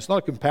generalisation. It's not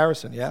a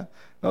comparison. Yeah,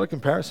 not a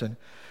comparison.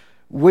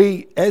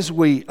 As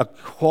we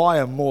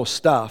acquire more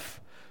stuff,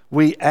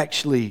 we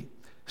actually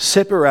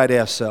separate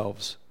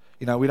ourselves.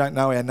 We don't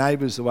know our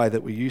neighbours the way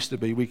that we used to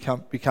be. We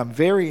become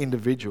very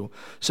individual.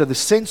 So the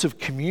sense of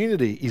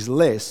community is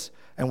less,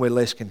 and we're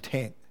less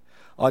content.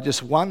 I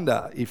just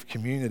wonder if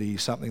community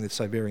is something that's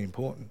so very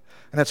important.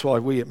 And that's why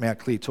we at Mount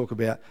Clear talk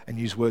about and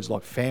use words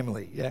like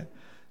family, yeah?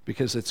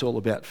 Because it's all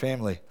about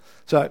family.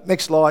 So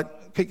next slide,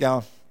 keep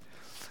going.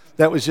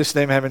 That was just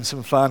them having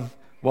some fun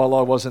while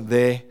I wasn't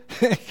there.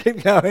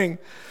 Keep going.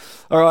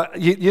 All right,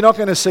 you're not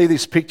going to see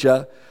this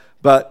picture,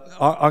 but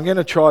I'm going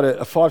to try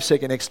a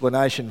 5-second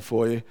explanation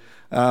for you.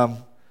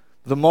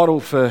 The model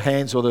for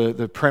Hands, or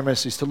the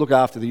premise, is to look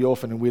after the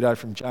orphan and widow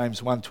from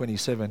James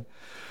 1:27.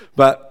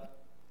 But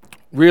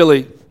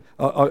really,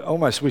 I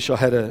almost wish I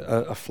had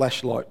a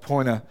flashlight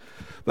pointer.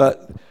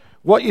 But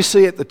what you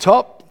see at the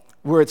top,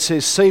 where it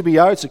says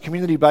CBO, it's a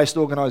community-based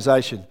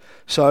organisation.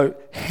 So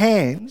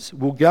Hands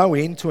will go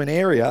into an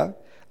area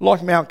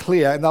like Mount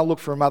Clear, and they'll look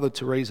for a Mother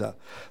Teresa.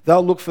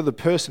 They'll look for the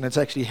person that's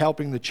actually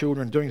helping the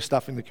children, doing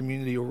stuff in the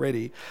community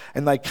already,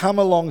 and they come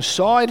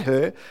alongside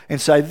her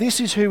and say, this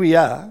is who we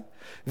are,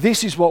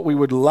 this is what we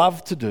would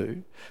love to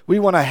do. We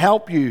want to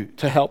help you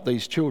to help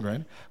these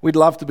children. We'd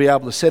love to be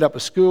able to set up a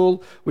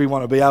school. We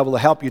want to be able to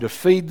help you to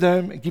feed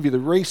them and give you the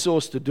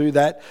resource to do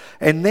that.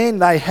 And then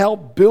they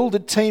help build a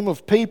team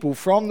of people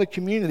from the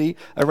community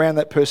around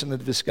that person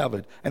they've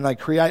discovered. And they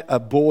create a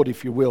board,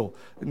 if you will.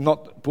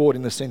 Not board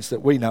in the sense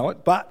that we know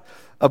it, but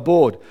a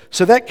board.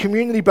 So that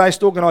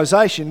community-based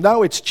organisation,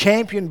 though it's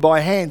championed by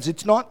Hands,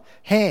 it's not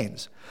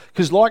Hands.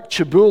 Because like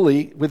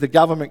Chibuli, with the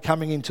government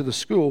coming into the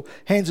school,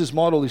 Hands'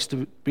 model is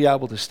to be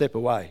able to step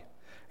away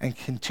and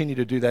continue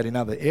to do that in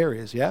other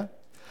areas, yeah?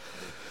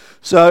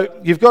 So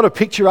you've got a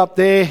picture up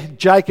there,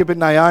 Jacob and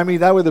Naomi,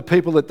 they were the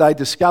people that they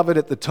discovered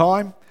at the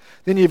time.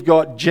 Then you've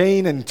got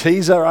Jean and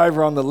Teaser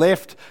over on the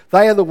left.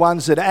 They are the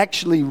ones that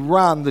actually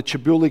run the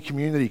Chibuli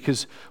community,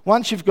 because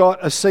once you've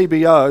got a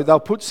CBO,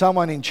 they'll put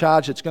someone in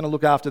charge that's going to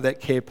look after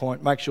that care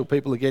point, make sure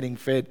people are getting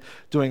fed,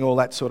 doing all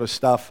that sort of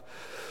stuff.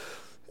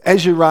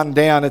 As you run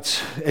down,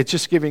 it's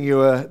just giving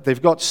you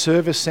they've got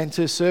service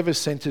centres. Service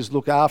centres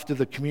look after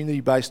the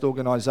community-based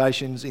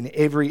organisations in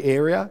every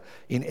area,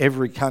 in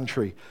every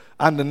country.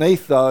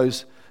 Underneath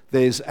those,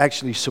 there's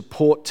actually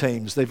support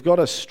teams. They've got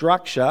a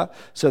structure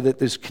so that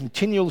there's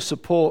continual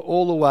support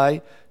all the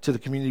way to the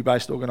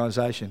community-based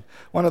organisation.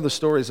 One of the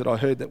stories that I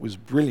heard that was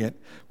brilliant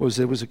was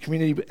there was a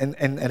community, and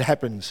it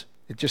happens,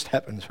 it just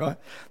happens, right?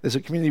 There's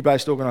a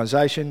community-based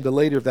organisation. The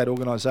leader of that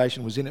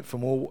organisation was in it for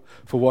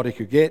what he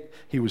could get.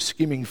 He was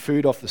skimming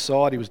food off the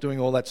side. He was doing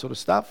all that sort of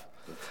stuff.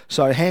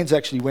 So Hands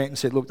actually went and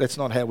said, look, that's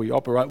not how we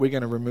operate. We're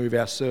going to remove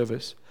our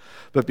service.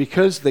 But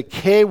because the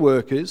care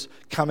workers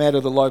come out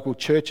of the local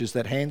churches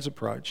that Hands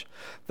approach,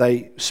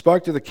 they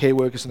spoke to the care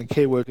workers, and the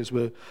care workers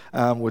were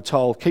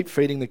told, keep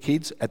feeding the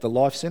kids at the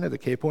Life Centre, the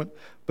care point,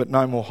 but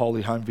no more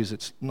Holy Home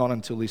visits, not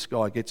until this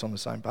guy gets on the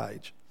same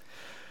page.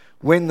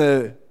 When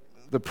the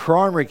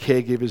primary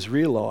caregivers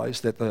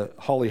realised that the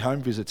Holy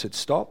Home visits had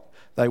stopped,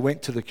 they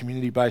went to the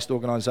community-based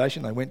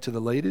organisation, they went to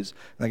the leaders,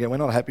 and they go, we're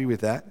not happy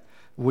with that.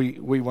 We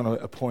want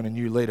to appoint a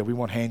new leader. We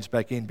want Hands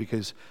back in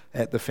because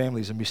the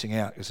families are missing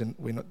out because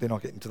they're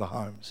not getting to the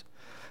homes.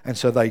 And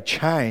so they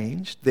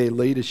changed their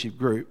leadership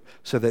group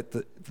so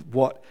that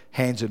what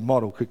Hands had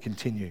modelled could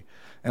continue.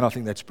 And I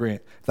think that's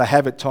brilliant. They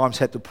have at times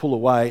had to pull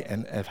away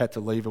and have had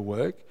to leave a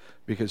work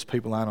because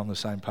people aren't on the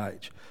same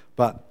page.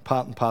 But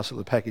part and parcel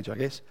of the package, I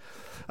guess.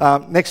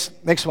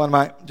 Next one,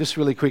 mate, just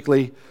really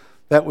quickly.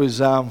 That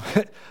was...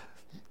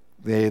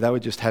 Yeah, they were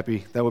just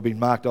happy. They were being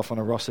marked off on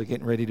a roster,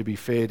 getting ready to be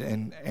fed,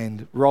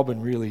 and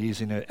Robin really is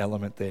in her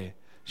element there.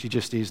 She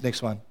just is.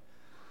 Next one.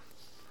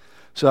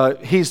 So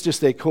here's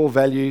just their core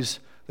values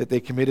that they're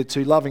committed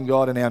to: loving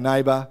God and our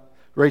neighbour,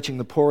 reaching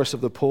the poorest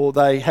of the poor.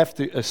 They have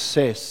to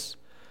assess,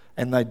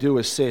 and they do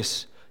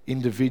assess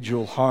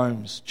individual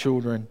homes,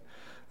 children,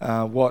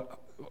 what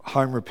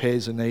home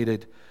repairs are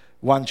needed.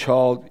 One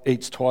child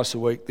eats twice a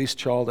week. This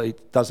child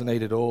doesn't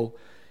eat at all.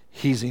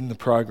 He's in the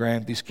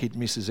program, this kid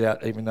misses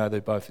out even though they're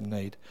both in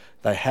need.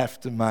 They have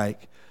to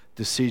make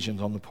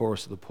decisions on the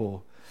poorest of the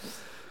poor.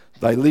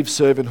 They live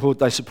servanthood,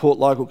 they support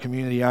local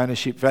community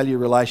ownership, value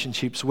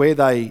relationships. Where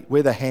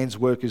the Hands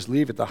workers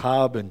live, at the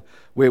hub, and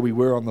where we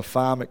were on the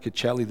farm at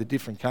Kachelli, the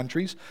different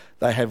countries,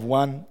 they have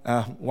one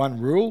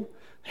rule: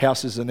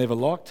 houses are never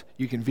locked.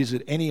 You can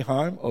visit any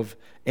home of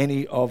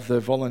any of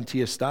the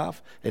volunteer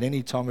staff at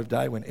any time of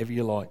day, whenever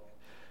you like.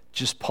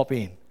 Just pop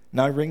in.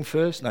 No ring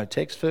first, no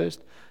text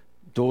first.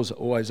 Doors are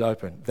always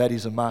open. That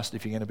is a must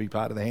if you're going to be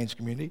part of the Hands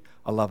community.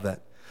 I love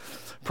that.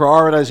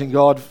 Prioritising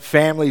God,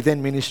 family,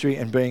 then ministry,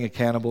 and being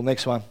accountable.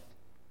 Next one.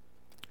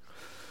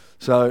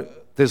 So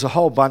there's a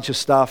whole bunch of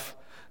stuff.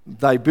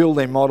 They build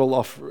their model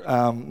off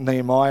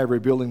Nehemiah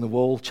rebuilding the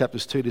wall,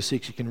 chapters 2 to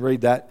 6. You can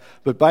read that.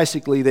 But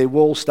basically their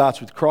wall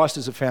starts with Christ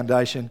as a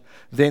foundation,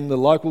 then the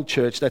local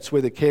church, that's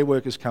where the care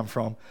workers come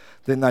from.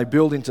 Then they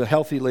build into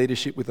healthy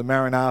leadership with the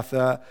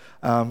Maranatha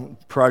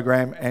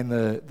program and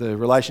the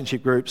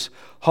relationship groups.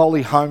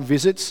 Holy home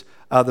visits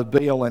are the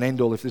be-all and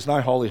end-all. If there's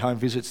no holy home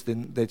visits,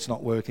 then it's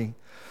not working.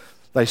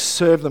 They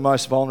serve the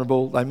most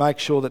vulnerable. They make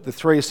sure that the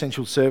 3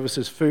 essential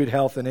services, food,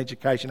 health and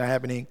education, are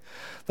happening.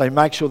 They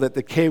make sure that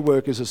the care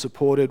workers are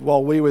supported.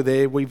 While we were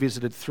there,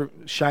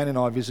 Shane and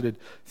I visited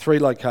 3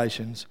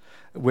 locations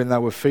when they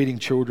were feeding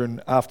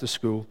children after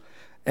school.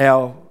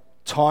 Our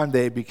time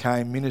there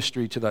became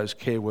ministry to those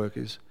care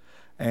workers,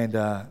 and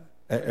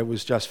it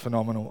was just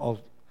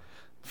phenomenal.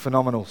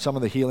 Phenomenal, some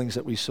of the healings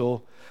that we saw.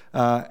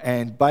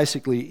 And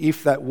basically,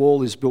 if that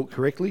wall is built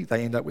correctly,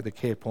 they end up with a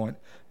care point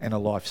and a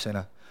life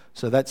centre.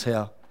 So that's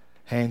how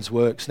Hands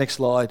works. Next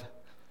slide.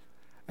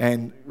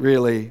 And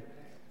really,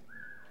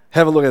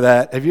 have a look at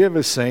that. Have you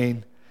ever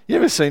seen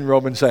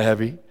Robin so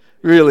happy?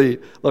 Really,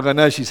 like, I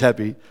know she's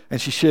happy,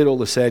 and she shared all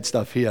the sad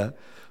stuff here.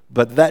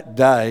 But that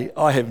day,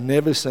 I have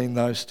never seen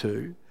those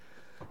two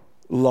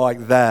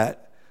like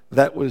that.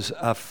 That was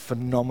a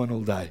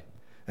phenomenal day.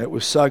 It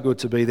was so good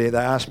to be there. They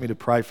asked me to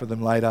pray for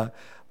them later.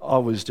 I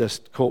was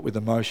just caught with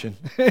emotion,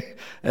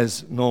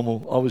 as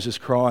normal. I was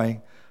just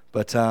crying,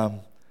 but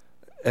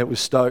it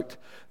was stoked.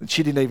 And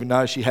she didn't even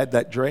know she had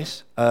that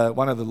dress.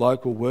 One of the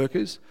local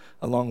workers,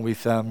 along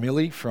with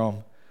Millie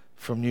from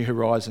New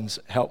Horizons,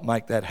 helped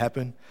make that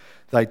happen.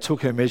 They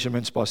took her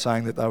measurements by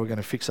saying that they were going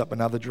to fix up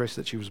another dress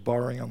that she was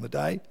borrowing on the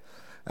day.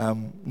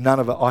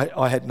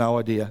 I had no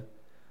idea.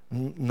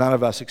 None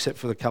of us, except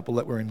for the couple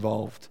that were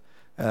involved,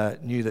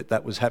 knew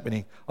that was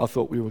happening. I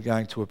thought we were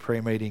going to a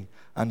prayer meeting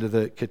under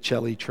the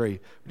Kachelli tree,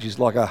 which is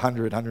like a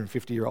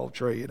 150-year-old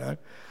tree, you know.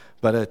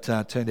 But it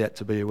turned out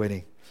to be a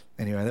wedding.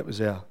 Anyway, that was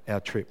our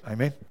trip.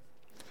 Amen?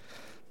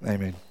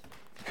 Amen.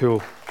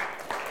 Cool.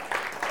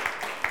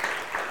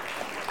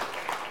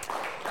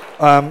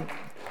 I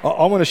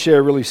want to share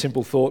a really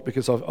simple thought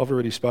because I've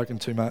already spoken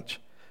too much.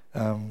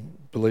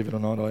 Believe it or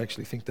not, I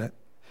actually think that.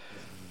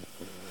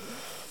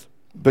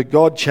 But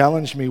God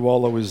challenged me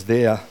while I was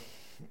there,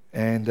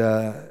 and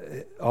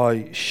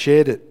I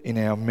shared it in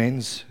our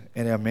men's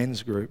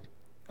group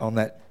on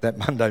that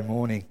Monday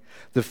morning.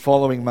 The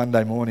following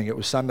Monday morning, it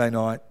was Sunday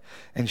night,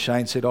 and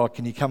Shane said,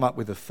 can you come up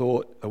with a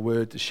thought, a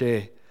word to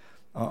share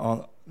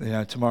on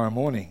tomorrow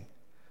morning?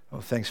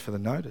 Well, thanks for the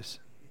notice.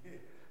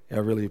 I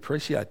really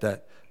appreciate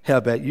that. How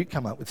about you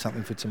come up with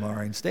something for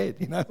tomorrow instead?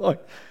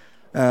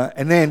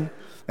 And then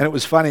And it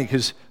was funny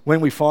because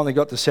when we finally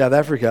got to South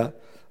Africa,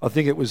 I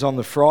think it was on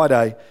the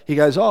Friday, he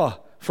goes,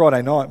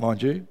 Friday night,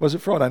 mind you. Was it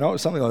Friday night or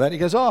something like that? He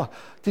goes,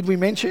 did we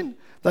mention?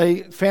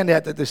 They found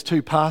out that there's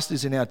 2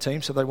 pastors in our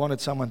team, so they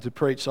wanted someone to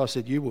preach. So I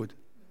said, you would.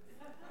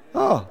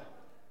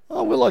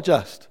 Will I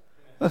just?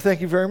 Oh,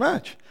 thank you very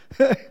much.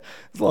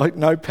 It's like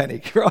no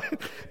panic,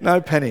 right? No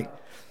panic.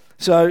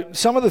 So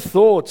some of the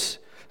thoughts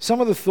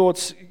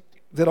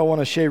that I want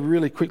to share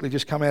really quickly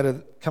just come out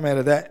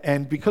of that.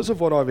 And because of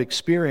what I've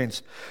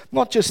experienced,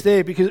 not just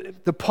there, because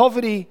the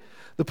poverty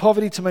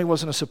to me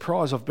wasn't a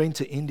surprise. I've been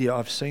to India.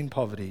 I've seen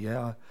poverty.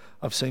 Yeah,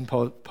 I've seen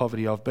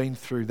poverty. I've been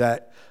through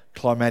that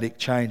climatic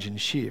change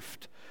and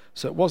shift.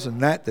 So it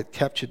wasn't that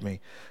captured me.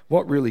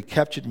 What really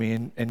captured me,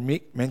 and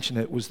Mick mentioned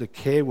it, was the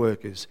care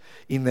workers.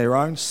 In their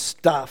own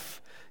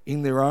stuff,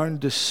 in their own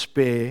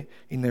despair,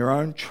 in their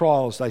own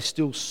trials, they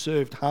still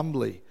served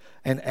humbly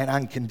and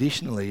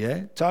unconditionally,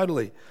 yeah,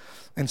 totally.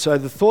 And so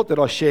the thought that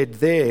I shared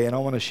there, and I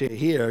want to share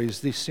here,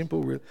 is this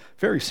simple,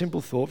 very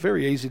simple thought,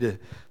 very easy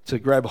to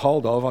grab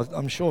hold of.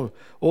 I'm sure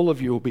all of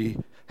you will be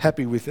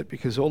happy with it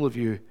because all of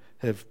you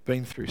have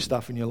been through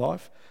stuff in your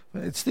life.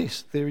 It's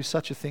this: there is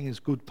such a thing as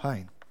good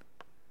pain.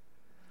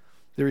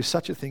 There is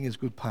such a thing as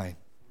good pain.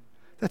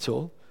 That's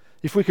all.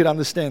 If we could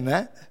understand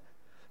that,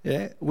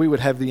 yeah, we would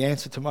have the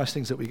answer to most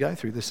things that we go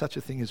through. There's such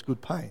a thing as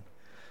good pain.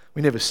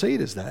 We never see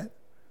it as that,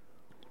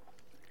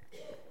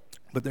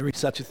 but there is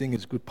such a thing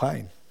as good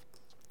pain.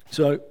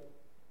 So,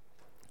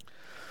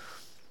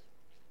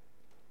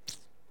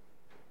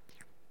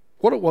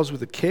 what it was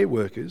with the care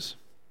workers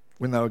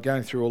when they were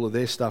going through all of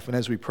their stuff, and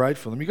as we prayed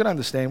for them, you've got to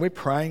understand, we're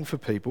praying for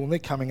people and they're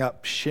coming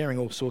up sharing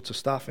all sorts of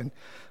stuff, and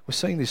we're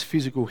seeing this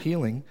physical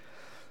healing.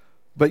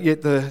 But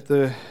yet,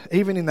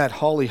 even in that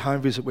holy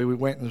home visit where we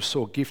went and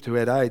saw Gift, who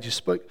had AIDS, you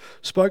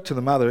spoke to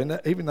the mother,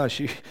 and even though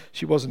she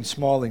wasn't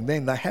smiling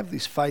then, they have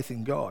this faith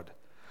in God.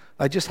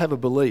 They just have a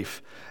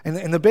belief.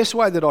 And the best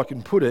way that I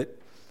can put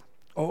it,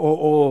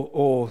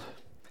 or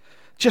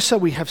just so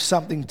we have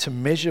something to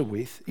measure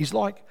with, is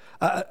like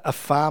a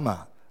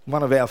farmer,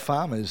 one of our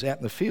farmers out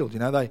in the field. You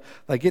know,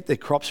 they get their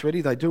crops ready,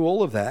 they do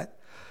all of that,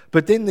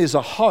 but then there's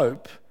a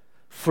hope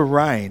for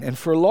rain. And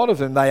for a lot of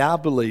them, they are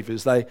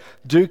believers. They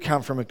do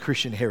come from a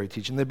Christian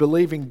heritage, and they're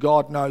believing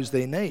God knows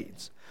their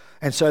needs.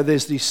 And so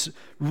there's this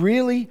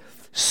really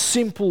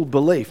simple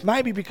belief,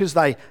 maybe because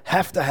they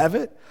have to have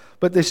it,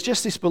 but there's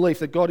just this belief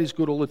that God is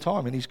good all the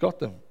time and He's got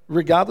them,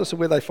 regardless of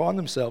where they find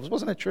themselves.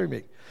 Wasn't it true,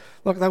 Mick?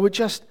 Like they were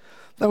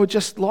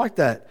just like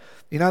that.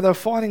 You know, they were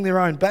fighting their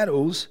own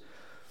battles,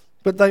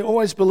 but they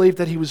always believed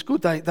that He was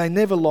good. They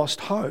never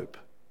lost hope.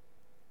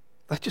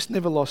 They just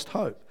never lost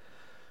hope.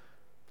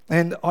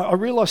 And I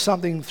realised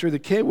something through the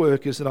care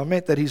workers that I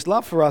met, that His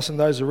love for us and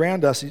those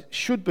around us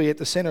should be at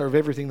the centre of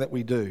everything that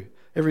we do,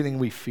 everything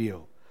we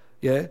feel.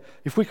 Yeah,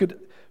 if we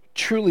could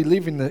truly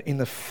live in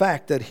the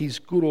fact that He's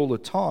good all the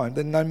time,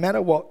 then no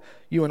matter what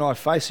you and I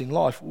face in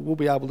life, we'll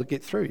be able to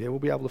get through. Yeah, we'll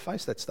be able to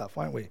face that stuff,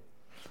 won't we?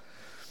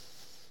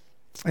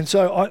 And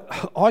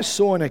so I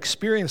saw and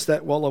experienced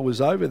that while I was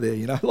over there.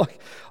 You know,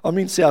 like I'm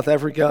in South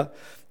Africa,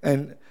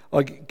 and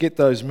I get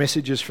those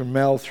messages from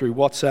Mel through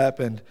WhatsApp,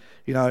 and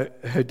you know,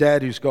 her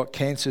dad who's got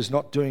cancer is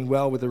not doing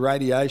well with the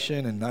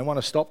radiation, and they want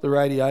to stop the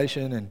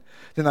radiation, and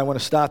then they want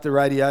to start the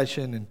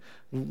radiation, and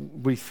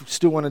we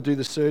still want to do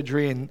the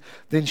surgery. And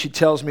then she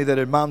tells me that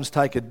her mum's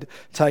taken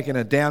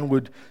a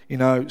downward, you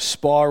know,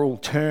 spiral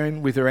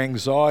turn with her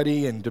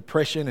anxiety and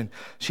depression, and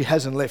she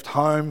hasn't left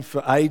home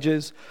for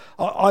ages.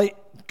 I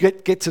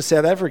get to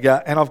South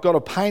Africa, and I've got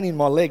a pain in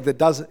my leg that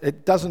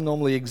doesn't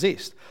normally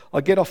exist.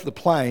 I get off the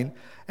plane,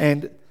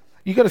 and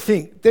you got to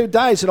think, there are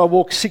days that I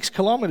walk 6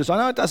 kilometres. I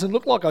know it doesn't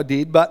look like I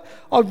did, but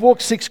I'd walk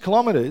 6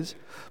 kilometres.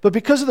 But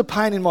because of the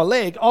pain in my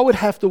leg, I would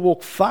have to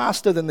walk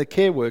faster than the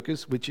care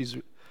workers, which is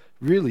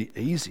really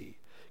easy.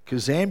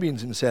 Because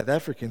Zambians and South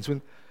Africans,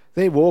 when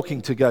they're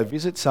walking to go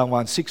visit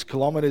someone 6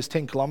 kilometres,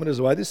 10 kilometres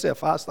away, this is how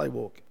fast they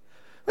walk.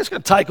 It's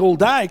going to take all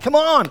day. Come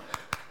on.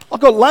 I've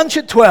got lunch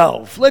at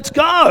 12. Let's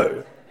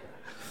go.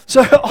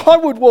 So I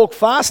would walk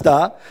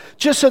faster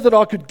just so that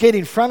I could get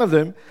in front of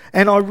them.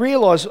 And I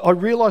realised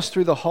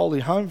through the holy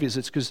home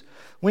visits, because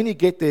when you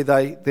get there,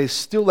 there's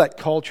still that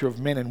culture of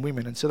men and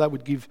women, and so they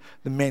would give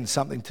the men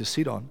something to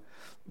sit on.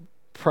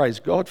 Praise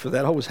God for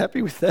that. I was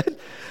happy with that.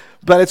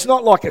 But it's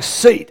not like a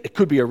seat. It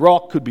could be a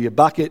rock, could be a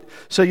bucket.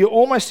 So you're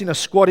almost in a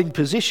squatting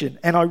position.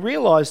 And I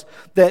realised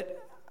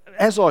that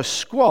as I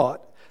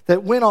squat,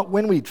 that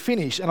when we'd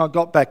finished and I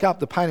got back up,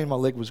 the pain in my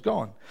leg was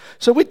gone.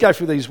 So we'd go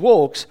through these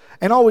walks,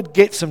 and I would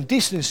get some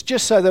distance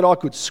just so that I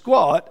could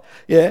squat,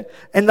 yeah,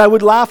 and they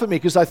would laugh at me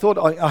because they thought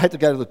I had to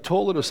go to the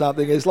toilet or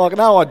something. It's like,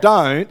 no, I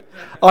don't.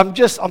 I'm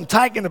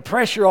taking the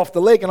pressure off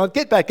the leg, and I'd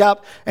get back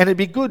up, and it'd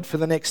be good for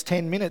the next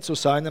 10 minutes or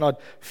so, and then I'd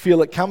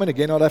feel it coming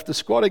again. I'd have to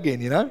squat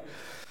again, you know.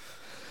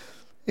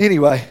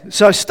 Anyway,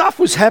 so stuff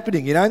was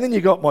happening, you know, and then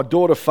you got my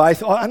daughter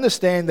Faith. I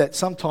understand that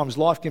sometimes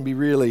life can be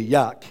really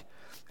yuck.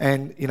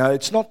 And, you know,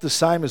 it's not the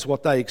same as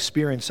what they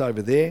experience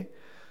over there,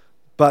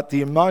 but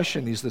the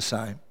emotion is the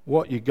same.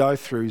 What you go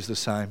through is the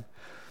same.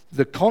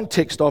 the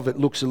context of it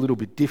looks a little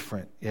bit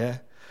different, yeah?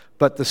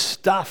 But the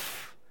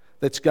stuff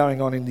that's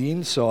going on in the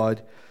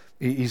inside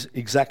is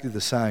exactly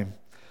the same.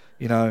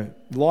 You know,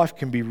 life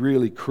can be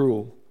really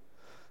cruel,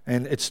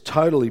 and it's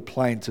totally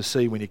plain to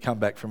see when you come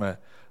back from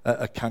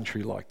a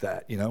country like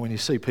that. You know, when you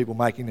see people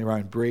making their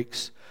own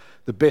bricks,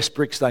 the best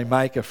bricks they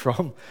make are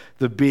from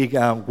the big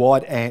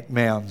white ant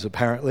mounds,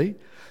 apparently,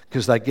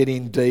 because they get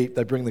in deep,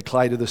 they bring the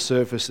clay to the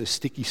surface, there's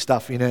sticky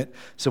stuff in it,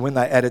 so when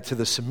they add it to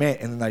the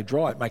cement and then they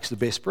dry it, makes the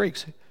best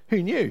bricks.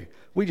 Who knew?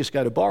 We just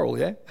go to Borrell,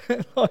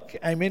 yeah? Like,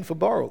 amen for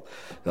Borrell.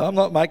 I'm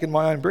not making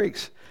my own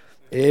bricks,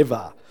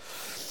 ever.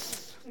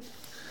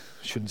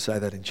 Shouldn't say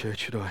that in church,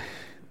 should I?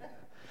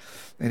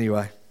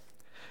 Anyway,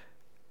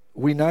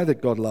 we know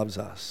that God loves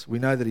us. We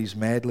know that he's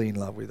madly in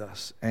love with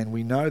us. And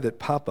we know that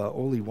Papa,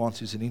 all he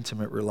wants is an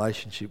intimate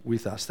relationship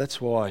with us. That's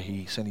why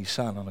he sent his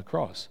son on a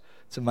cross,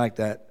 to make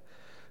that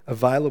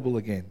available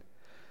again.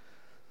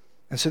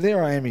 And so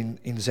there I am in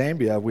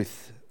Zambia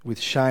with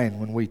Shane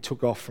when we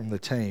took off from the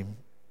team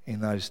in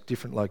those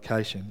different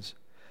locations.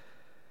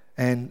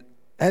 And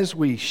as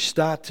we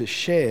start to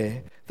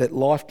share that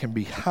life can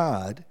be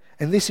hard,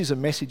 and this is a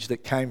message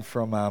that came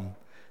from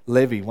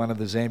Levy, one of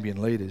the Zambian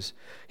leaders.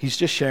 He's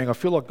just sharing, I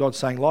feel like God's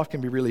saying life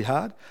can be really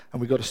hard and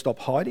we've got to stop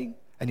hiding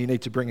and you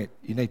need to bring it.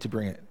 You need to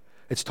bring it.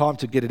 It's time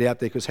to get it out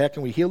there, because how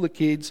can we heal the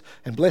kids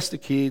and bless the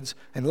kids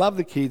and love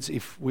the kids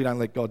if we don't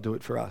let God do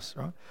it for us,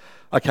 right?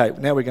 Okay,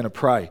 now we're going to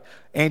pray.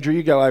 Andrew,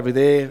 you go over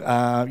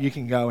there. You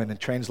can go in and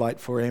translate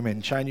for him.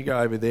 And Shane, you go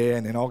over there,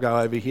 and then I'll go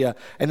over here.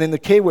 And then the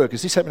care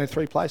workers, this happened in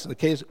 3 places.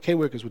 The care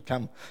workers would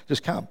come,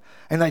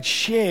 and they'd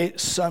share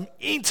some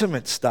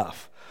intimate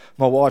stuff.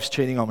 My wife's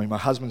cheating on me, my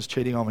husband's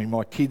cheating on me,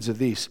 my kids are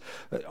this,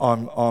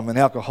 I'm an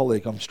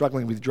alcoholic, I'm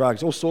struggling with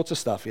drugs, all sorts of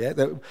stuff, yeah,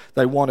 that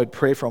they wanted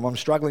prayer from. I'm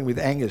struggling with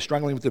anger,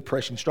 struggling with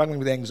depression, struggling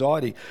with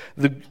anxiety.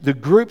 The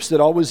groups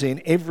that I was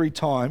in, every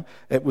time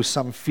it was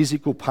some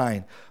physical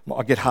pain.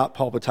 I get heart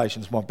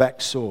palpitations, my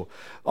back's sore.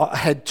 I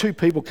had 2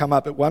 people come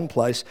up at one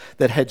place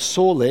that had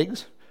sore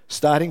legs,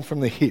 starting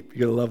from the hip.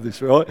 You've got to love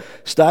this, right?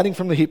 Starting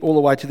from the hip all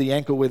the way to the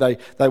ankle, where they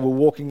were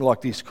walking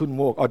like this, couldn't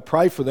walk. I'd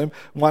pray for them.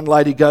 One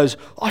lady goes,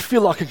 I feel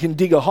like I can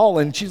dig a hole.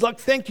 And she's like,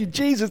 thank you,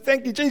 Jesus,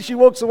 thank you, Jesus. She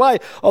walks away.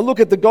 I look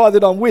at the guy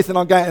that I'm with and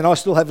I'm going, and I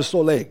still have a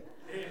sore leg.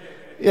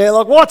 Yeah,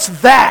 like, what's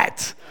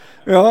that?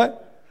 Right?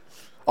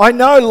 I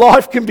know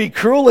life can be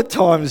cruel at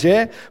times,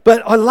 yeah?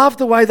 But I love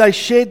the way they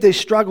shared their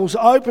struggles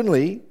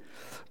openly.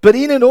 But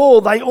in it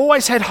all, they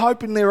always had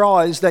hope in their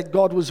eyes that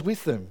God was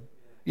with them.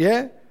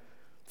 Yeah?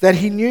 That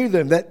he knew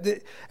them,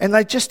 and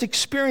they just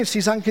experienced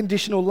his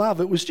unconditional love.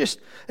 It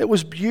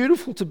was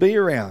beautiful to be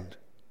around.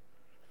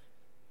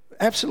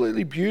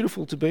 Absolutely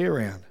beautiful to be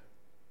around.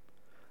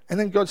 And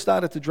then God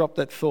started to drop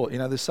that thought,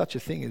 there's such a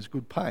thing as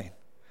good pain.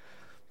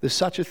 There's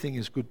such a thing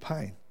as good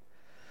pain.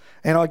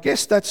 And I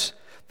guess that's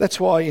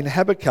why in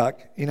Habakkuk,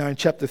 in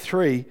chapter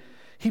 3,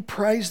 he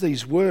prays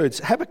these words.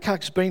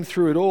 Habakkuk's been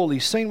through it all.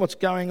 He's seen what's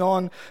going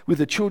on with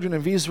the children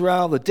of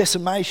Israel, the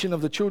decimation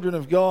of the children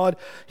of God.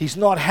 He's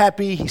not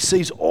happy. He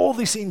sees all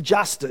this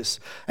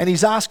injustice. And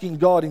he's asking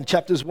God in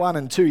chapters 1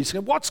 and 2, he's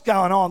saying, what's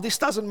going on? This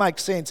doesn't make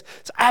sense.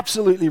 It's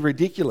absolutely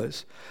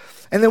ridiculous.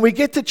 And then we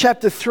get to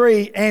chapter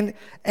 3, and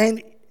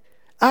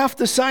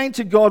after saying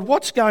to God,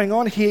 what's going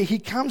on here, he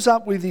comes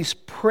up with this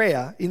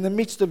prayer in the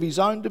midst of his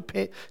own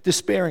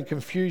despair and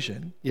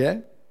confusion, yeah?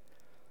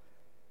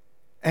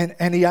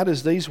 And he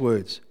utters these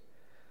words.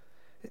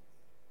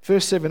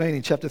 Verse 17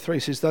 in chapter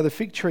 3 says, though the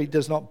fig tree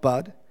does not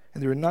bud,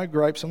 and there are no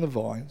grapes on the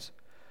vines,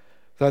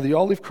 though the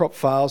olive crop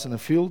fails and the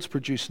fields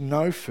produce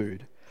no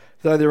food,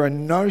 though there are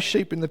no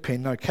sheep in the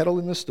pen, no cattle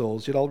in the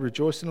stalls, yet I'll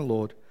rejoice in the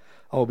Lord.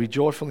 I will be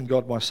joyful in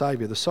God my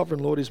Saviour. The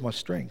sovereign Lord is my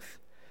strength.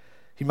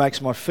 He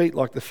makes my feet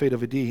like the feet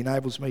of a deer. He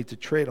enables me to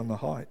tread on the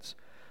heights.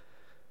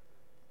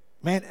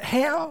 Man,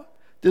 how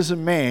does a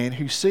man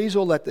who sees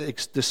all that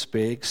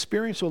despair,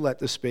 experience all that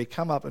despair,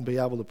 come up and be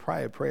able to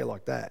pray a prayer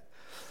like that?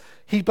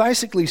 He's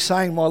basically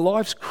saying, my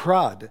life's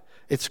crud.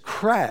 It's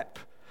crap.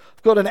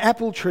 I've got an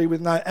apple tree with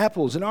no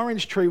apples, an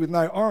orange tree with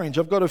no orange.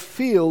 I've got a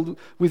field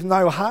with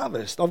no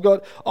harvest. I've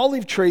got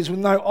olive trees with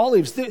no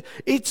olives.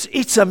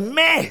 It's a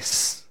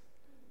mess.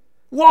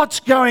 What's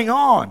going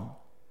on?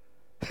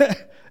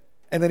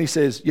 And then he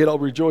says, yet I'll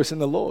rejoice in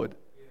the Lord.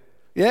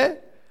 Yeah?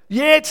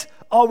 Yet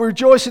I'll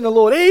rejoice in the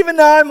Lord. Even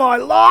though my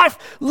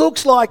life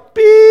looks like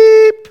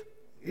beep,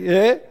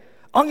 yeah,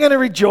 I'm going to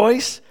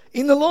rejoice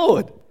in the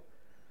Lord.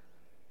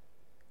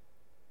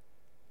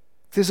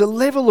 There's a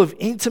level of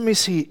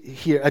intimacy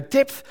here, a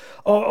depth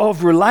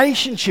of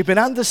relationship and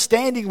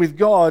understanding with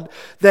God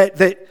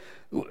that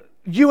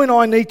you and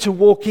I need to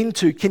walk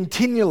into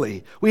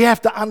continually. We have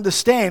to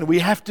understand, we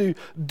have to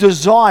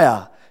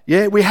desire,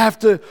 yeah, we have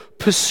to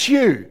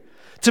pursue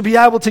to be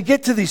able to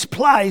get to this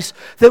place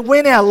that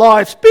when our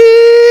lives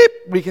beep,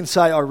 we can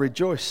say, I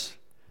rejoice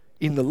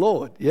in the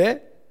Lord, yeah?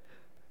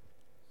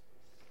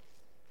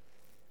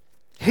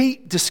 He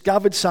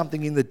discovered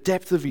something in the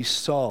depth of his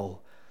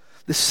soul.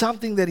 There's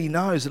something that he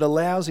knows that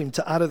allows him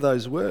to utter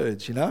those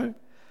words,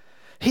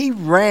 He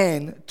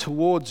ran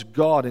towards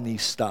God and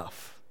his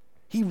stuff.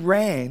 He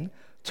ran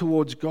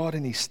towards God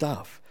and his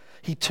stuff.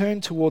 He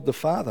turned toward the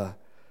Father.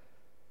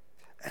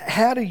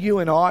 How do you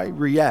and I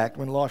react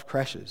when life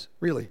crashes?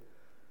 Really?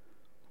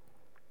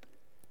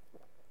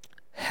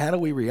 How do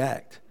we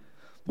react?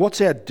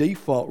 What's our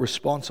default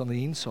response on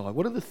the inside?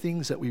 What are the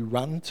things that we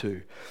run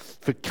to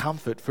for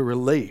comfort, for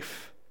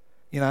relief,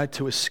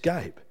 to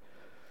escape?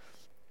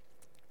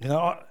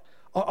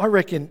 I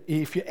reckon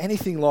if you're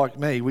anything like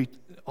me,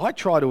 I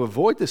try to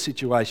avoid the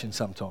situation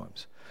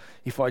sometimes.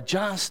 If I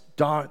just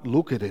don't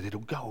look at it,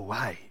 it'll go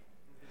away.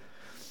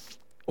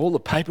 All the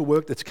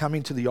paperwork that's come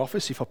into the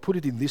office, if I put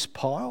it in this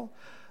pile,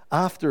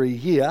 after a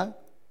year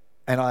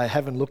and I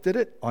haven't looked at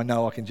it, I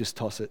know I can just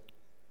toss it.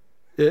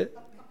 Yeah?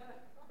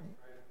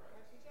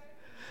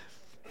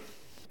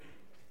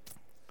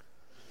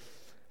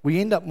 We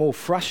end up more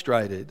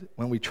frustrated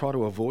when we try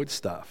to avoid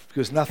stuff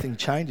because nothing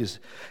changes.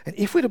 And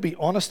if we're to be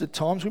honest at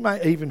times, we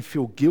may even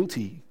feel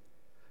guilty.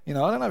 I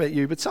don't know about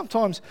you, but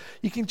sometimes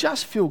you can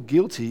just feel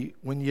guilty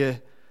when you're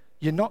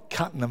not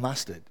cutting the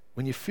mustard,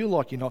 when you feel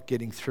like you're not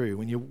getting through,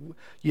 when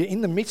you're in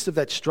the midst of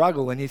that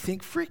struggle and you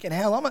think, freaking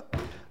hell,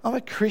 I'm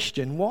a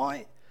Christian.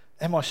 Why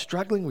am I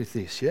struggling with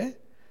this, yeah?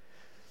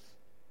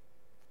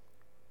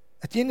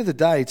 At the end of the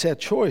day, it's our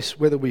choice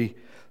whether we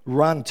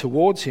run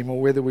towards him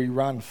or whether we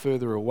run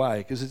further away,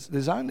 because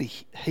there's only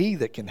he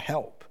that can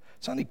help.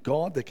 It's only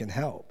God that can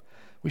help.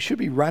 We should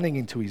be running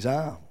into his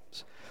arms.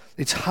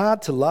 It's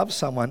hard to love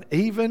someone,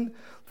 even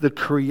the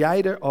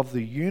creator of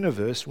the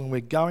universe, when we're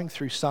going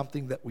through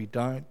something that we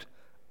don't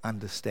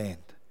understand,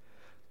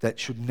 that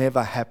should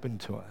never happen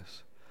to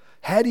us.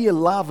 How do you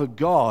love a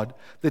God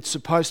that's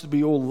supposed to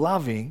be all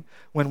loving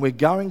when we're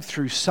going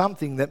through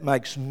something that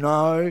makes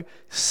no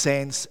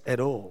sense at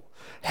all?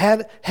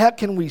 How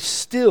can we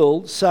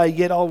still say,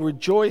 yet I'll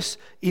rejoice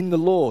in the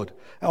Lord,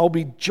 I'll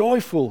be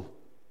joyful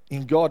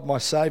in God my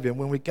Saviour,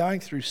 when we're going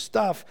through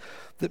stuff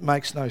that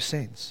makes no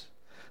sense?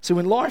 So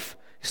when life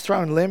is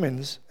throwing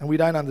lemons and we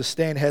don't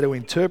understand how to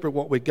interpret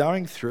what we're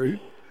going through,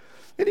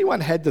 anyone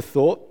had the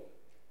thought,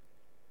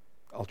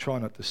 I'll try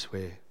not to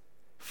swear,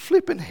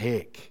 flippin'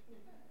 heck,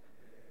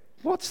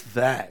 what's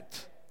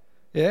that?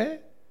 Yeah?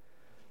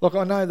 Look,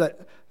 I know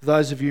that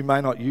those of you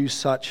may not use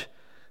such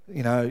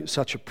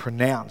a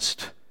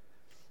pronounced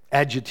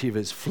adjective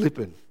as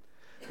flippin',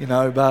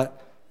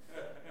 but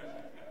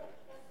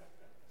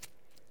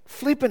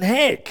flippin'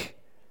 heck.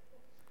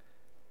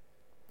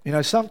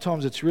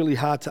 Sometimes it's really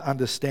hard to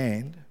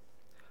understand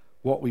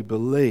what we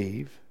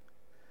believe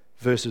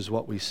versus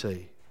what we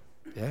see.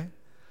 Yeah?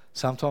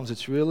 Sometimes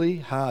it's really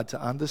hard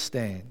to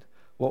understand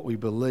what we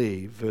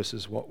believe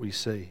versus what we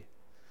see.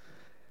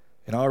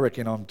 And I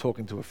reckon I'm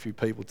talking to a few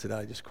people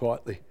today, just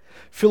quietly.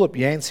 Philip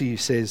Yancey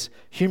says,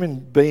 human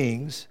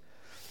beings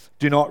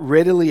do not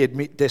readily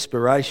admit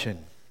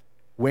desperation.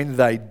 When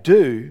they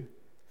do,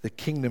 the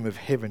kingdom of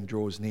heaven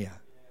draws near.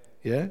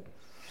 Yeah?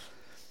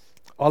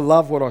 I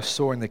love what I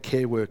saw in the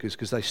care workers,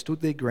 because they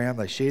stood their ground,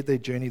 they shared their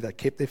journey, they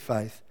kept their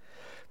faith.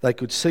 They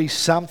could see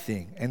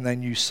something, and they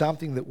knew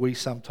something that we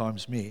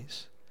sometimes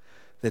miss,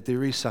 that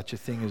there is such a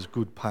thing as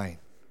good pain.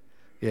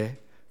 Yeah?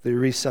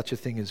 There is such a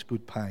thing as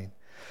good pain.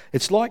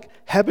 It's like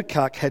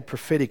Habakkuk had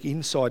prophetic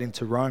insight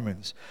into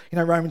Romans.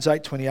 Romans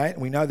 8:28,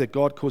 and we know that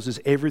God causes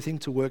everything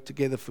to work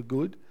together for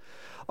good.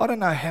 I don't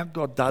know how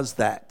God does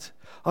that.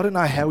 I don't know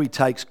how he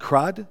takes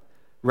crud,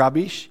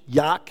 rubbish,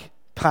 yuck,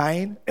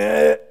 pain,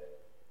 and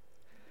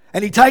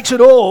he takes it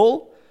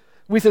all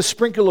with a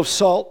sprinkle of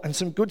salt and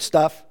some good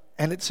stuff,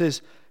 and it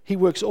says he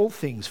works all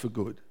things for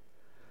good.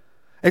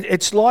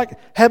 It's like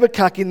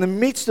Habakkuk, in the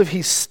midst of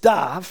his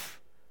stuff,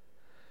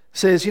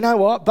 says, you know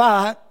what,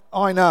 but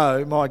I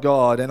know my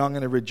God, and I'm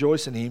going to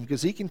rejoice in him,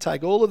 because he can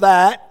take all of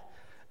that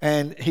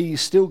and he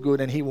is still good,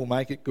 and he will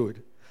make it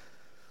good.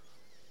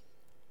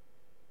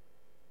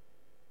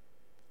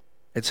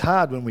 It's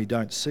hard when we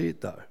don't see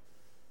it, though.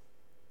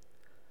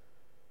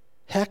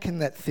 How can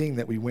that thing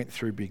that we went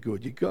through be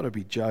good? You've got to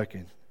be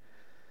joking.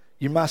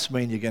 You must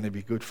mean you're going to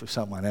be good for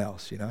someone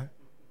else,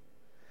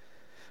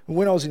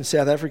 When I was in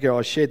South Africa,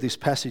 I shared this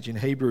passage in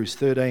Hebrews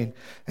 13,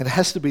 and it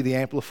has to be the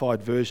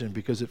Amplified Version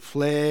because it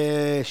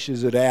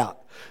fleshes it out.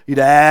 It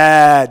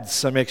adds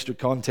some extra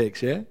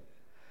context, yeah?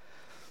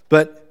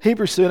 But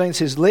Hebrews 13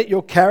 says, let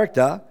your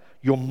character,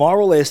 your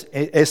moral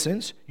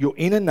essence, your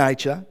inner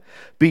nature,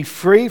 be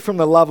free from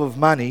the love of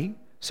money,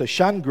 so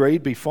shun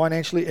greed, be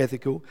financially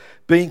ethical,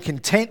 being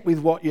content with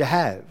what you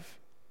have.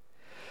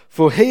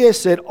 For he has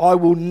said, I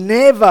will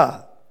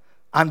never,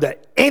 under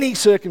any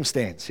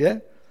circumstance,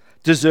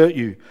 desert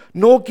you,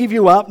 nor give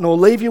you up, nor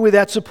leave you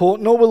without support,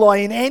 nor will I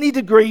in any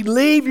degree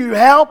leave you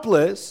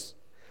helpless,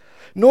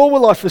 nor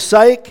will I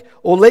forsake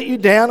or let you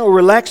down or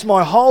relax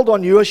my hold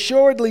on you,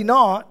 assuredly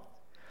not.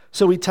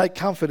 So we take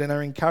comfort and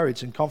are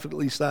encouraged and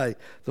confidently say,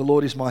 the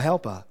Lord is my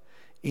helper.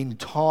 In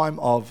time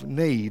of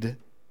need,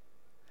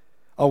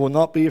 I will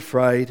not be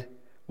afraid.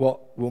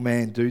 What will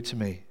man do to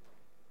me?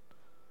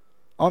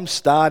 I'm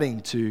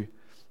starting to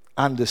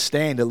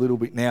understand a little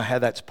bit now how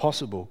that's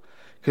possible,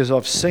 because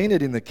I've seen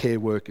it in the care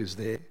workers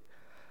there,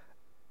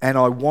 and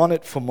I want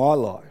it for my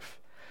life.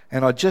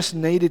 And I just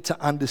needed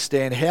to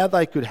understand how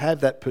they could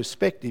have that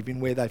perspective in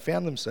where they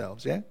found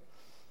themselves, yeah?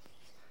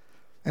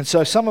 And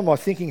so some of my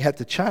thinking had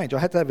to change. I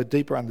had to have a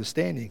deeper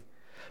understanding.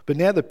 But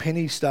now the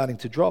penny's starting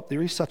to drop.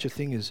 There is such a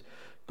thing as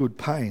good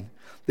pain.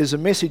 There's a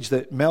message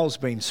that Mel's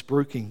been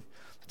spruiking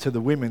to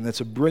the women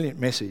that's a brilliant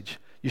message.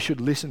 You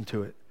should listen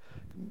to it.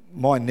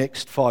 My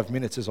next 5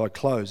 minutes as I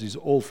close is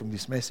all from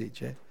this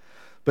message, yeah?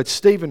 But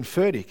Stephen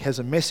Furtick has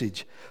a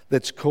message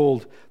that's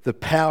called The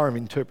Power of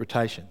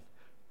Interpretation.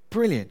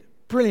 Brilliant,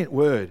 brilliant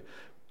word,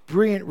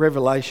 brilliant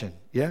revelation,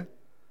 yeah?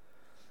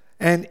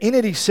 And in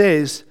it he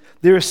says,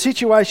 there are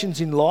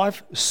situations in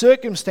life,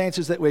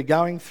 circumstances that we're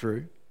going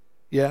through,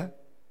 yeah,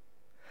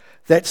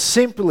 that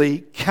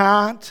simply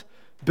can't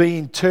be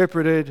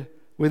interpreted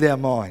with our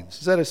minds.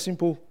 Is that a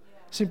simple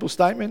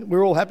statement?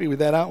 We're all happy with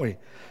that, aren't we?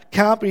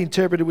 Can't be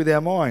interpreted with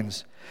our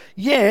minds.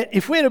 Yet,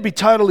 if we're to be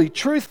totally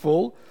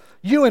truthful,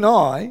 you and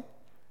I,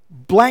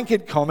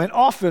 blanket comment,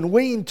 often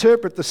we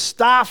interpret the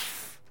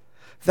stuff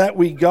that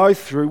we go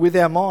through with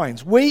our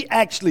minds. We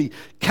actually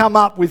come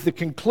up with the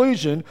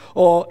conclusion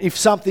or if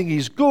something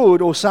is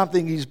good or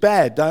something is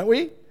bad, don't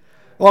we?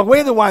 Like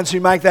we're the ones who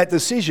make that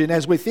decision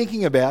as we're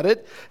thinking about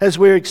it, as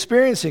we're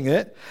experiencing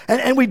it.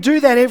 And we do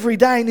that every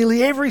day,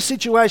 nearly every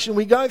situation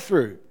we go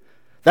through.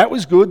 That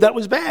was good, that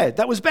was bad.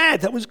 That was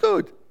bad, that was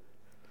good.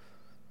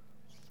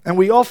 And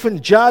we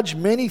often judge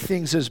many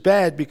things as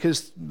bad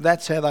because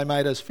that's how they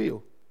made us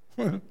feel.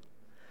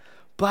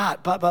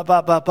 But,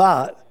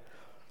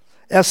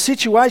 our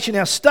situation,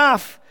 our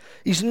stuff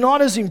is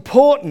not as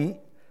important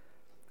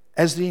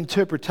as the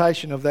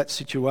interpretation of that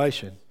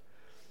situation.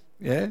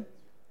 Yeah?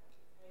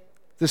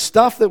 The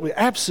stuff that we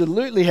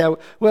absolutely have,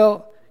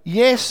 well,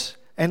 yes,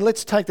 and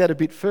let's take that a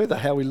bit further,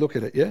 how we look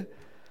at it, yeah?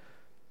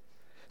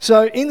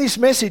 So in this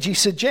message, he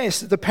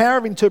suggests that the power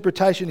of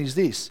interpretation is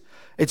this.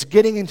 It's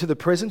getting into the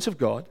presence of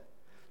God,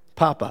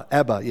 Papa,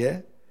 Abba,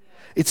 yeah?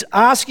 It's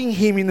asking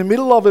him in the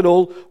middle of it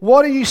all,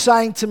 what are you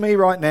saying to me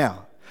right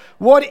now?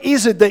 What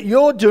is it that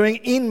you're doing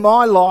in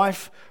my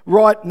life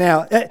right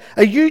now?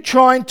 Are you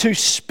trying to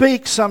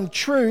speak some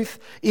truth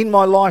in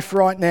my life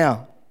right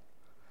now?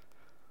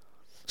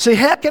 See,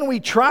 how can we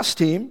trust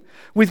him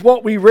with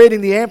what we read in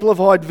the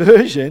Amplified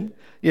Version?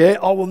 Yeah,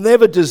 I will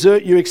never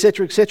desert you,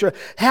 etc., etc.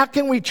 How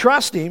can we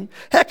trust him?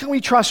 How can we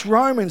trust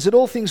Romans that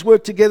all things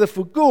work together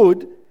for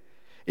good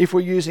if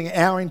we're using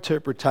our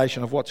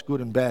interpretation of what's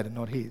good and bad and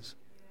not his?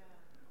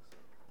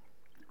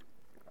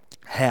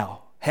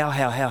 How?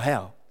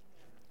 How?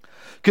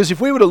 Because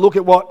if we were to look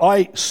at what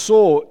I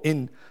saw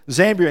in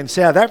Zambia and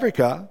South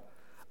Africa,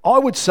 I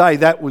would say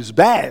that was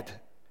bad.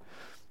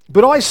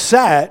 But I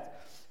sat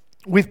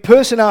with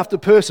person after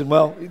person,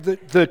 well,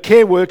 the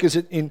care workers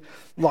in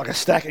like a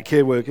stack of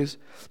care workers,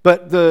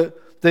 but the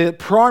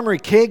primary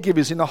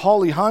caregivers in the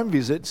holy home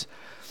visits,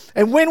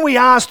 and when we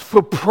asked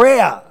for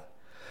prayer,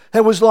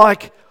 it was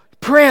like,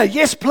 prayer,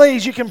 yes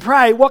please, you can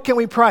pray. What can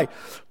we pray?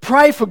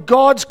 Pray for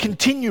God's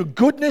continued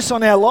goodness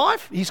on our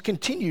life. His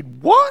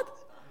continued what?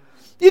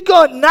 You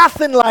got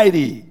nothing,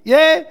 lady,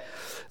 yeah?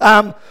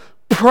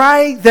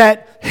 Pray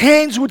that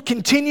hands would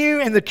continue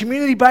and the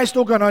community-based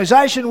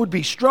organisation would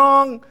be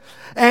strong,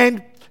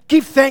 and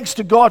give thanks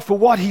to God for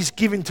what he's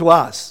given to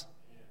us.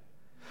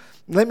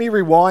 Let me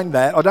rewind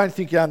that. I don't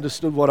think you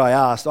understood what I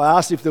asked. I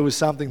asked if there was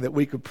something that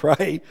we could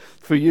pray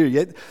for you.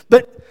 Yeah?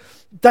 But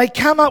they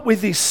come up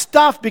with this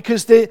stuff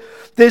because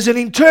there's an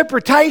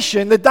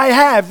interpretation that they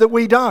have that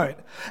we don't.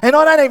 And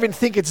I don't even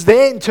think it's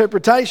their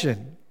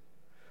interpretation.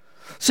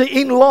 See,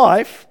 in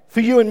life,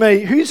 for you and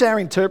me, who's our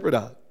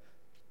interpreter?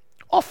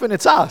 Often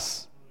it's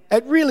us.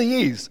 It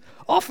really is.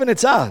 Often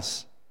it's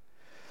us.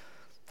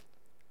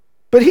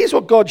 But here's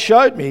what God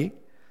showed me.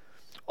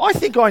 I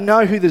think I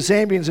know who the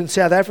Zambians and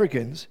South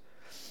Africans,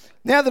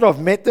 now that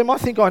I've met them, I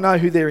think I know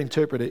who their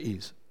interpreter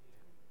is.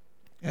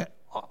 Yeah,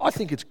 I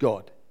think it's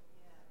God.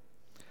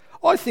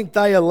 I think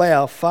they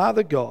allow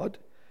Father God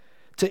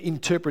to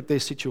interpret their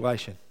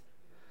situation,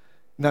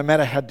 no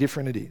matter how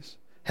different it is,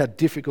 how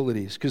difficult it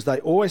is, because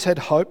they always had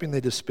hope in their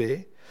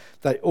despair.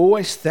 They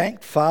always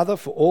thanked Father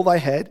for all they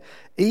had,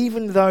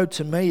 even though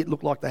to me it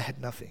looked like they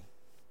had nothing.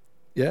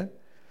 Yeah?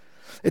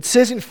 It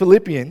says in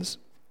Philippians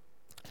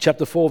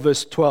chapter 4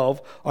 verse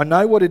 12, I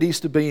know what it is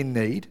to be in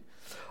need.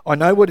 I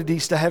know what it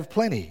is to have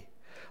plenty.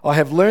 I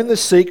have learned the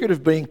secret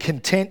of being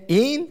content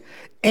in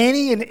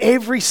any and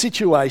every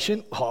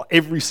situation. Oh,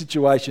 every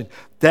situation.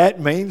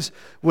 That means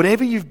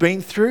whatever you've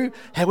been through,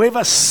 however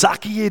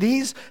sucky it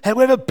is,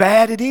 however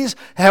bad it is,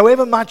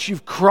 however much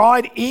you've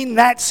cried in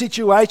that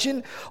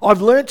situation,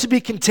 I've learned to be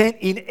content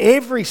in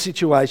every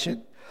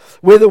situation,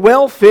 whether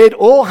well-fed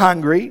or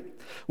hungry,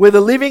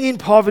 whether living in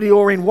poverty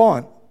or in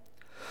want.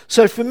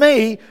 So for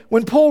me,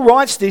 when Paul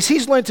writes this,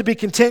 he's learned to be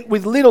content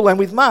with little and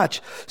with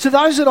much. So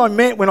those that I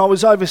met when I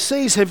was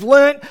overseas have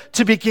learned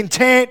to be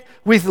content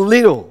with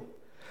little.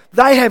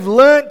 They have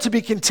learnt to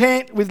be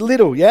content with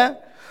little, yeah?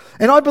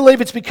 And I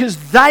believe it's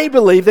because they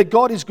believe that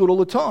God is good all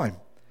the time,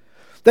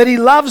 that he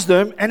loves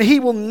them and he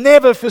will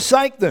never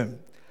forsake them.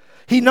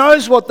 He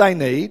knows what they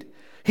need.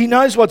 He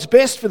knows what's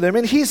best for them.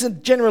 And here's a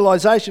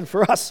generalisation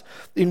for us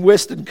in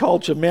Western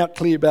culture, Mount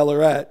Clear,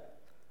 Ballarat.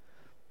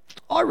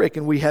 I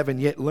reckon we haven't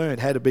yet learned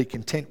how to be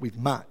content with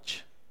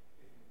much.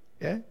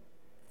 Yeah?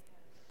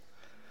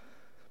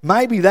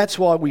 Maybe that's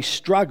why we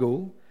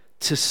struggle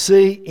to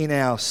see in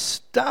our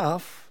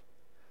stuff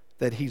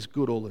that he's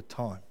good all the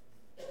time.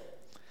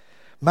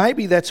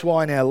 Maybe that's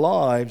why in our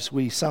lives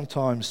we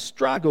sometimes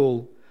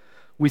struggle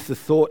with the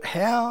thought,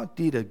 how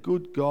did a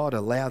good God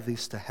allow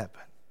this to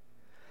happen?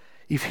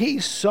 If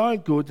he's so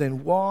good,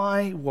 then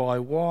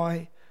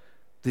why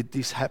did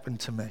this happen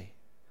to me?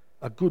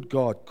 A good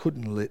God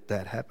couldn't let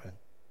that happen.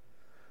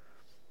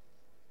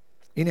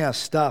 In our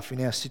stuff,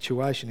 in our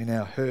situation, in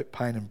our hurt,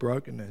 pain and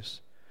brokenness,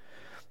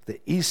 there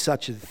is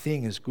such a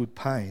thing as good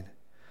pain.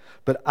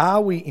 But are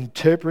we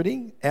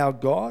interpreting our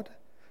God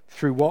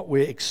through what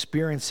we're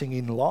experiencing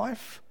in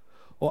life?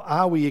 Or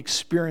are we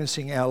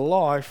experiencing our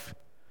life,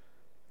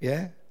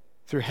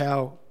 through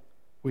how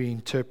we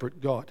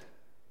interpret God?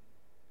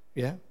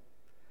 Yeah?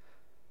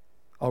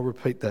 I'll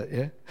repeat that,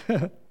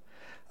 yeah?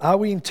 Are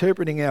we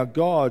interpreting our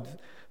God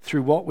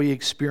through what we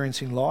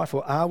experience in life,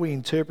 or are we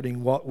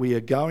interpreting what we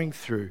are going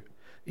through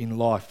in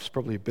life, it's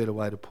probably a better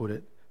way to put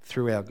it,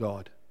 through our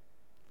God?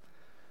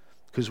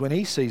 Because when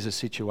he sees a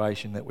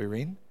situation that we're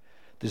in,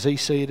 does he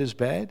see it as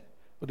bad,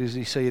 or does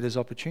he see it as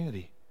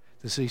opportunity?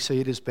 Does he see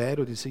it as bad,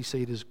 or does he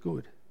see it as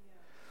good?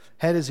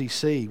 How does he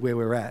see where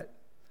we're at?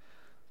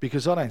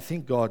 Because I don't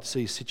think God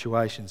sees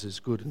situations as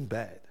good and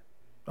bad.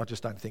 I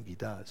just don't think he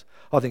does.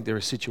 I think there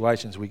are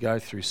situations we go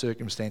through,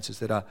 circumstances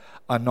that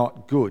are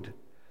not good.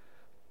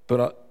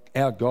 But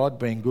our God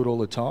being good all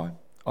the time,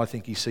 I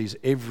think he sees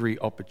every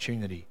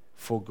opportunity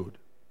for good.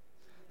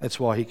 That's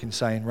why he can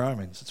say in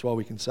Romans, that's why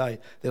we can say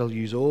that he'll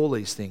use all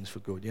these things for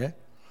good, yeah?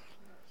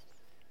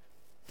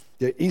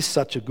 There is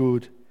such a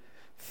good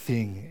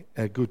thing,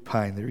 a good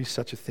pain. There is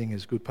such a thing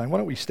as good pain. Why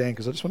don't we stand,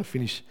 because I just want to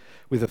finish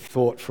with a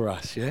thought for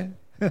us, yeah?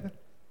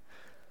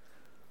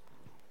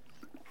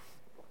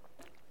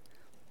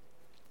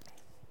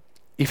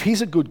 If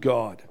he's a good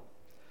God,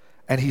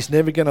 and he's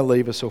never going to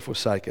leave us or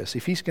forsake us,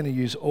 if he's going to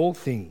use all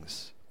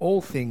things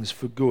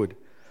for good,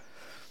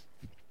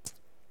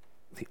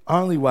 the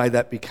only way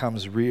that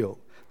becomes real,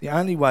 the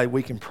only way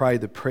we can pray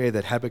the prayer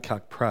that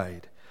Habakkuk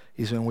prayed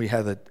is when we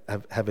have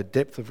a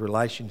depth of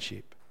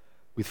relationship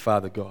with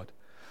Father God.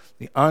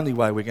 The only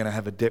way we're going to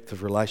have a depth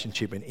of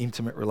relationship, an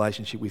intimate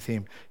relationship with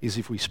him, is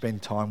if we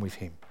spend time with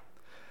him.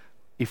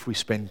 If we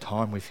spend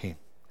time with him.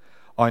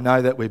 I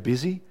know that we're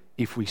busy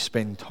if we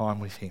spend time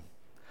with him.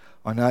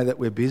 I know that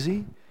we're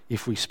busy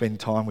if we spend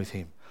time with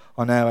him.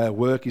 I know our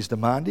work is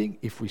demanding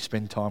if we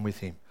spend time with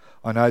him.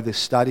 I know there's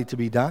study to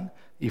be done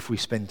if we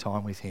spend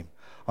time with him.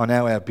 I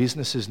know our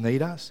businesses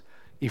need us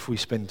if we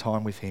spend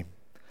time with him.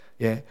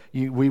 Yeah,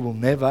 you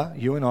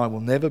and I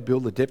will never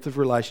build the depth of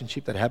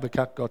relationship that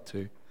Habakkuk got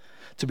to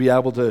be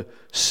able to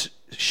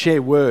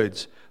share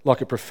words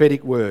like a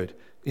prophetic word,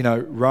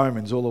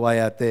 Romans all the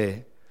way out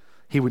there.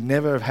 He would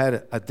never have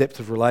had a depth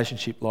of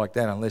relationship like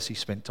that unless he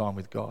spent time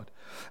with God.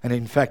 And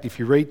in fact, if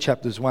you read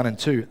chapters 1 and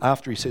 2,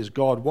 after he says,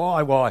 God,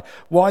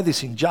 why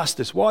this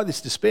injustice? Why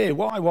this despair?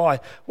 Why?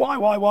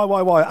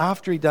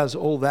 After he does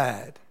all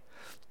that,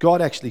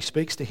 God actually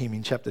speaks to him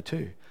in chapter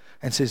 2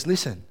 and says,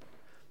 listen,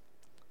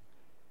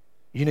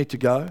 you need to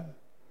go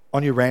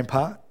on your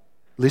rampart,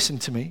 listen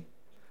to me,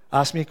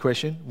 ask me a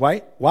question,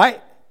 wait,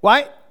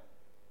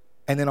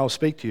 and then I'll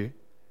speak to you.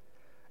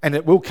 And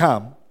it will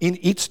come in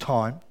its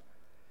time.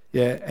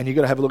 Yeah, and you've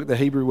got to have a look at the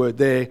Hebrew word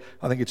there.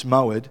 I think it's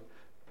moed,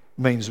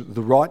 means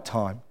the right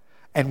time.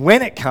 And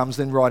when it comes,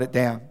 then write it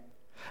down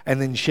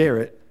and then share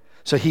it.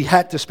 So he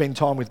had to spend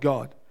time with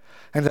God.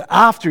 And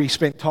after he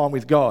spent time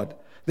with God,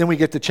 then we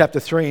get to chapter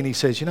 3 and he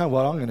says, you know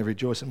what, I'm going to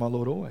rejoice in my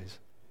Lord always.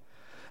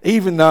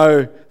 Even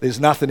though there's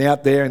nothing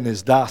out there and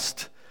there's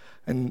dust.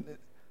 And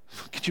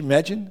could you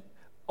imagine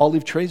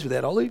olive trees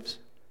without olives?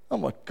 Oh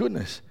my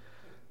goodness.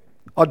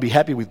 I'd be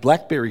happy with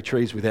blackberry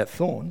trees without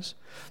thorns.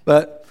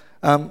 But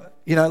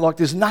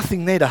there's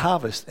nothing there to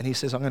harvest. And he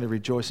says, I'm going to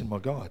rejoice in my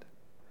God.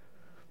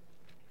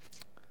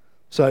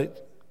 So,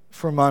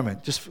 for a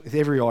moment, just with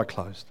every eye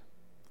closed,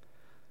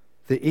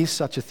 there is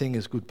such a thing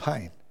as good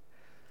pain.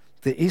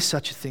 There is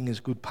such a thing as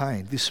good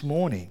pain. This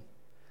morning,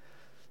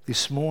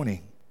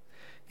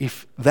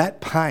 if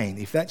that pain,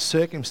 if that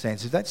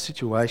circumstance, if that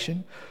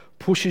situation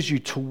pushes you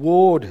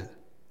toward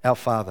our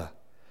Father,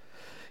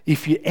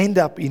 if you end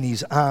up in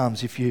his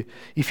arms, if you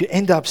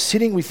end up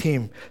sitting with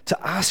him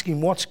to ask him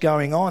what's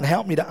going on,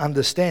 help me to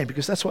understand,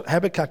 because that's what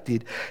Habakkuk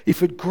did.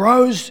 If it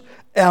grows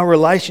our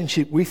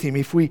relationship with him,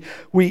 if we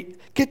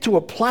get to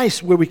a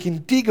place where we can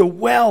dig a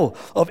well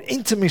of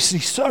intimacy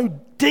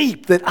so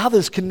deep that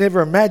others can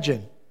never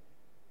imagine,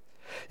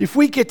 if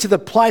we get to the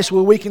place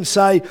where we can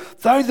say,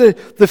 though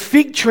the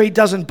fig tree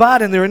doesn't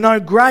bud and there are no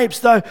grapes,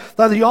 though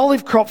the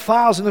olive crop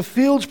fails and the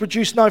fields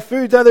produce no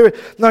food, though there are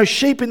no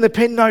sheep in the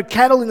pen, no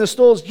cattle in the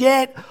stalls,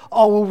 yet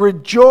I will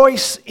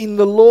rejoice in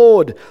the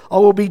Lord. I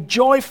will be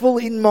joyful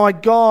in my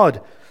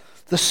God.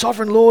 The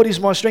sovereign Lord is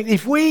my strength.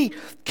 If we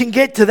can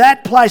get to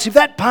that place, if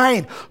that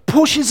pain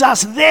pushes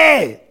us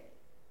there,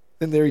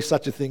 then there is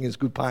such a thing as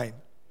good pain.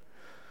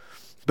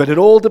 But it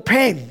all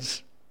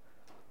depends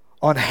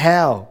on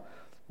how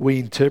we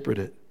interpret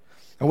it.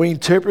 Are we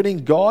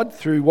interpreting God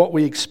through what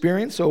we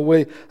experience,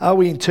 or are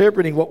we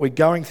interpreting what we're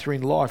going through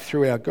in life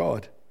through our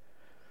God?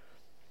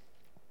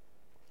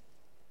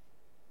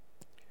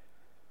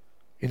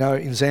 You know,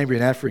 in Zambia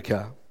in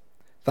Africa,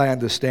 they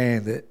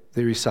understand that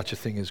there is such a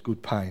thing as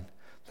good pain,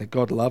 that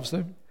God loves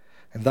them,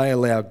 and they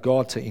allow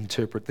God to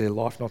interpret their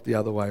life, not the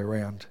other way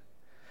around.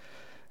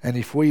 And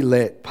if we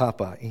let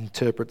Papa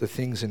interpret the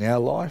things in our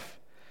life,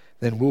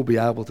 then we'll be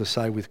able to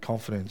say with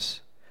confidence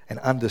and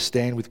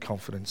understand with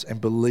confidence and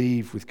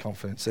believe with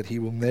confidence that he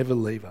will never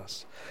leave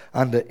us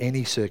under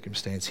any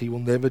circumstance. He will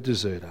never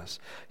desert us.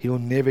 He will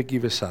never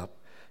give us up.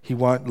 He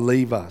won't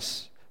leave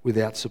us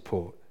without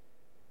support.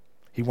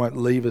 He won't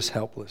leave us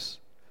helpless.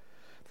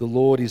 The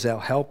Lord is our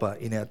helper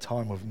in our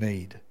time of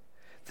need.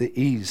 There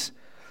is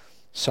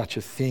such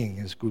a thing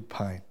as good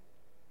pain.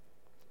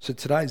 So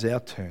today's our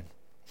turn.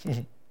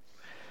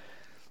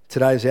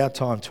 Today's our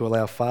time to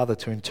allow Father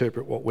to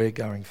interpret what we're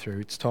going through.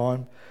 It's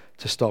time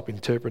to stop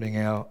interpreting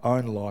our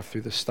own life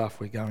through the stuff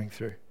we're going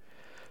through.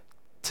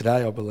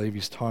 Today, I believe,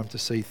 is time to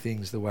see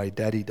things the way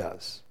Daddy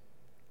does.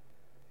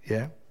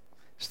 Yeah?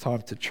 It's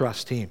time to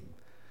trust him.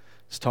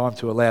 It's time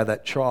to allow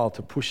that trial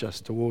to push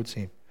us towards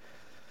him.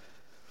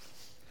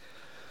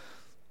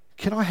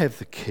 Can I have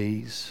the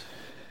keys?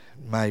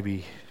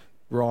 Maybe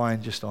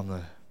Ryan just on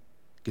the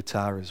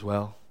guitar as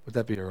well. Would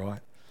that be all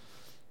right?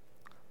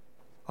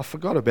 I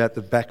forgot about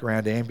the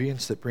background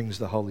ambience that brings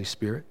the Holy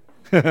Spirit.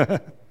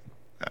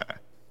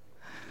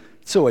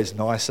 It's always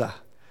nicer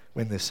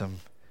when there's some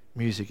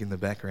music in the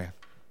background.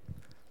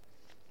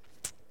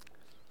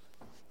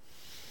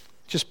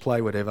 Just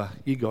play whatever.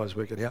 You guys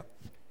work it out.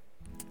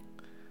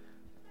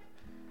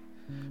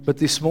 But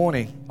this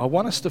morning, I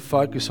want us to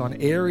focus on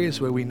areas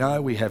where we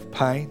know we have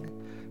pain,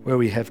 where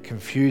we have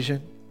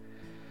confusion,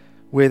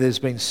 where there's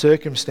been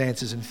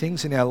circumstances and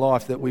things in our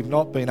life that we've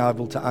not been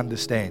able to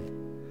understand.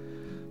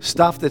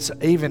 Stuff that's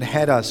even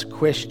had us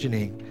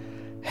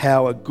questioning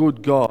how a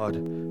good God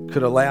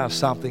could allow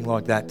something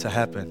like that to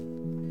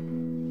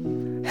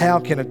happen. How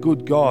can a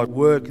good God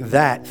work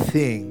that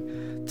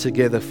thing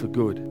together for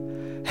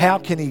good? How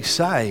can he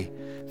say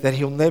that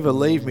he'll never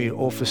leave me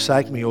or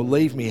forsake me or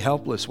leave me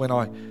helpless when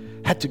I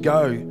had to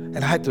go and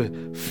I had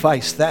to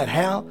face that?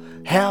 How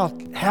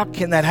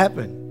can that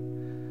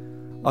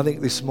happen? I think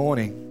this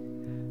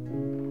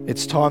morning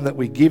it's time that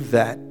we give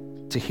that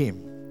to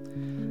him.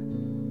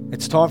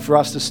 It's time for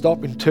us to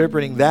stop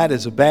interpreting that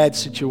as a bad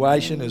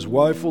situation, as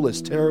woeful,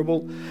 as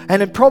terrible.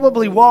 And it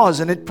probably was,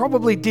 and it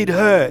probably did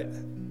hurt.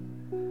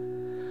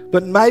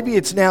 But maybe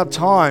it's now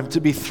time to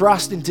be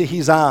thrust into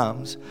his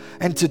arms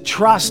and to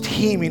trust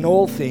him in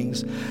all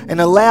things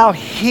and allow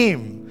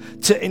him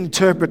to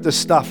interpret the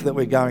stuff that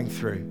we're going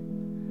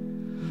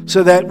through.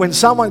 So that when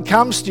someone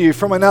comes to you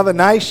from another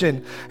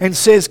nation and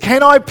says,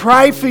 "Can I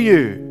pray for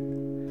you?"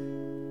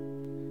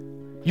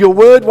 your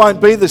word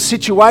won't be the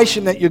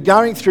situation that you're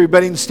going through,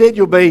 but instead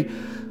you'll be,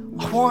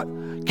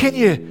 can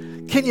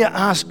you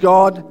ask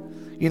God,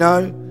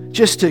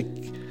 just to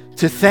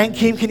thank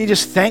him? Can you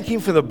just thank him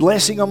for the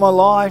blessing on my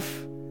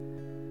life?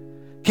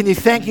 Can you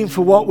thank him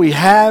for what we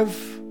have?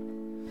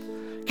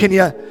 Can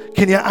you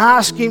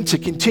ask him to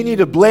continue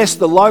to bless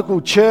the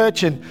local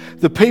church and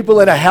the people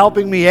that are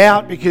helping me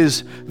out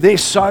because they're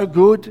so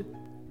good?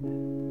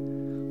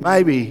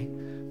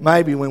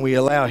 Maybe when we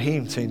allow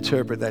him to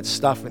interpret that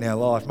stuff in our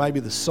life, maybe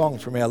the song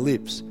from our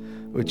lips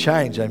will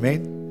change,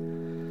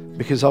 amen?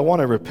 Because I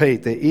want to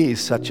repeat, there is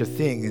such a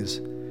thing as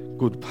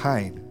good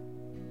pain.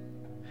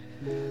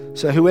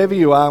 So whoever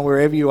you are,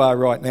 wherever you are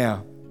right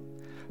now,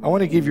 I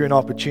want to give you an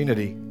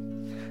opportunity.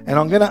 And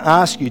I'm going to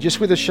ask you, just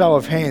with a show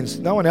of hands,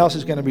 no one else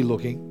is going to be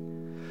looking,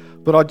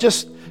 but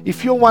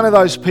if you're one of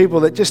those people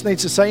that just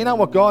needs to say, you know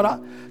what,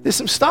 God, there's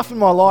some stuff in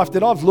my life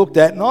that I've looked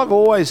at and I've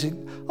always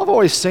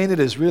seen it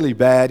as really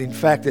bad. In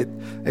fact,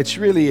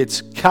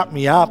 it's cut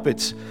me up.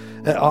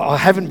 I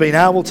haven't been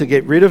able to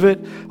get rid of it.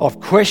 I've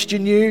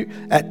questioned you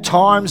at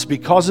times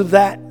because of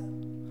that.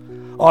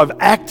 I've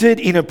acted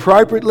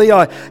inappropriately.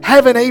 I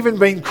haven't even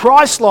been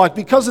Christ-like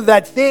because of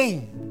that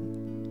thing.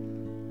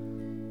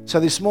 So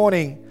this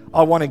morning,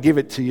 I want to give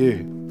it to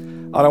you.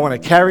 I don't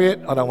want to carry it.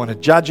 I don't want to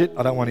judge it.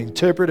 I don't want to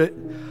interpret it.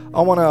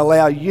 I want to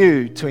allow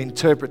you to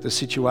interpret the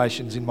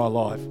situations in my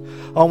life.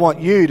 I want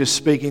you to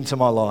speak into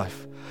my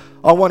life.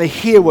 I want to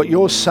hear what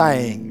you're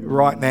saying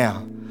right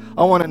now.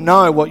 I want to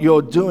know what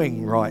you're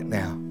doing right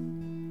now.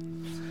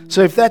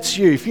 So if that's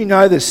you, if you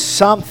know there's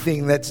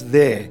something that's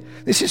there,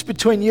 this is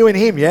between you and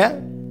him, yeah?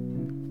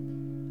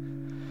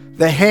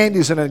 The hand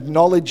is an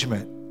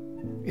acknowledgement,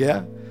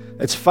 yeah?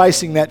 It's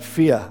facing that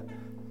fear.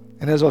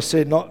 And as I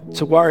said, not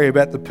to worry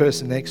about the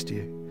person next to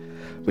you.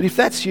 But if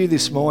that's you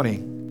this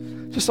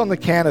morning, just on the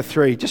count of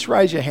 3, just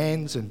raise your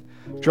hands and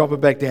drop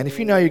it back down. If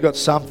you know you've got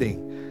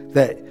something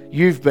that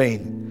you've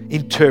been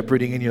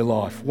interpreting in your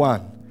life,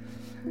 1,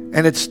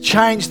 and it's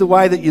changed the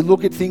way that you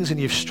look at things and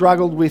you've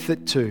struggled with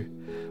it too,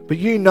 but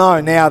you know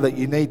now that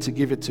you need to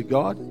give it to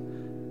God,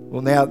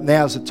 Well,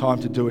 now's the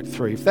time to do it.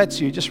 3. If that's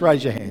you, just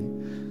raise your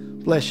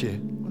hand. Bless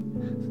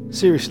you.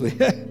 Seriously.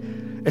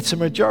 It's a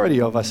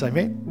majority of us,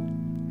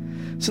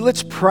 amen? So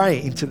let's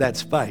pray into that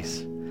space,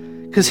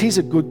 because he's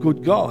a good,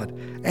 good God,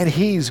 and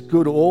he's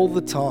good all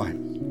the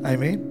time,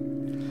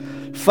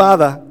 amen?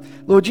 Father,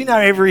 Lord, you know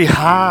every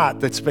heart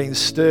that's been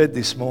stirred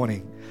this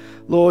morning.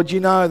 Lord,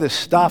 you know the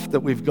stuff that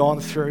we've gone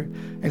through,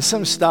 and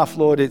some stuff,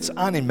 Lord, it's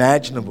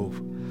unimaginable.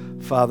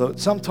 Father,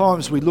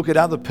 sometimes we look at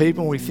other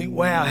people and we think,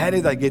 wow, how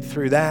did they get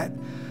through that?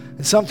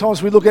 And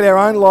sometimes we look at our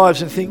own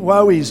lives and think,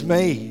 woe is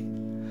me.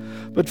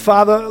 But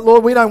Father,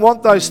 Lord, we don't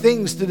want those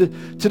things to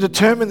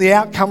determine the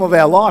outcome of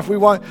our life. We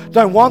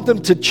don't want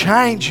them to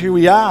change who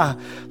we are.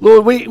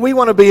 Lord, we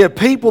want to be a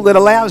people that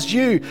allows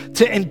you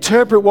to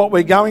interpret what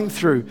we're going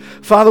through.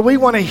 Father, we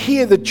want to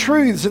hear the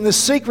truths and the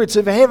secrets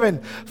of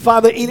heaven,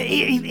 Father, in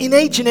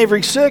each and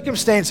every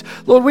circumstance.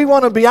 Lord, we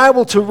want to be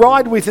able to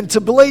ride with and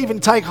to believe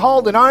and take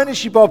hold and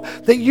ownership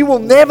of that you will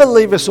never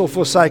leave us or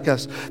forsake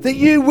us, that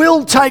you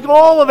will take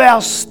all of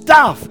our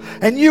stuff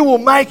and you will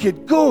make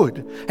it good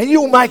and you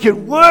will make it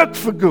work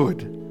for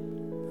good.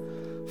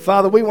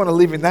 Father, we want to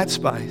live in that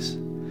space.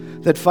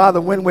 That, Father,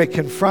 when we're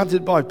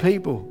confronted by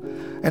people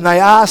and they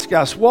ask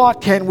us,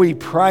 what can we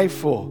pray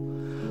for?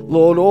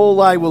 Lord, all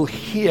they will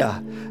hear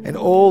and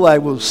all they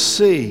will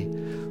see,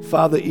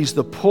 Father, is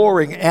the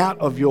pouring out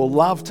of your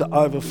love to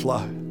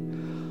overflow.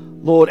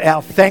 Lord,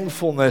 our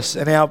thankfulness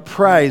and our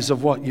praise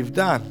of what you've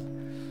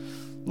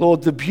done.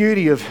 Lord, the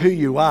beauty of who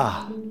you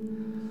are.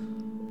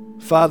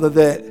 Father,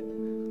 that,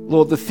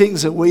 Lord, the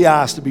things that we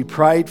ask to be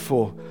prayed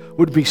for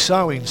would be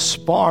so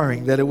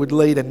inspiring that it would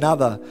lead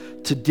another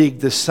to dig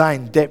the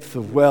same depth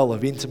of well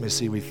of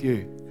intimacy with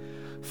you.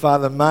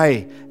 Father,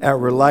 may our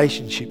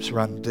relationships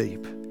run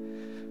deep.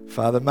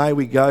 Father, may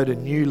we go to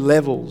new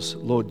levels,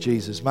 Lord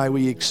Jesus. May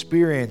we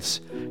experience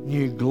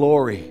new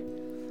glory.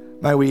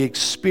 May we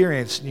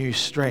experience new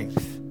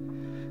strength.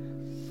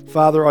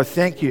 Father, I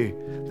thank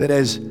you that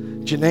as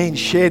Janine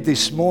shared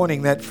this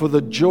morning, that for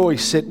the joy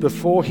set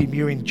before him,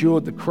 you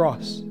endured the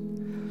cross.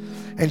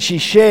 And she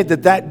shared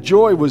that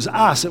joy was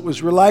us. It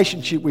was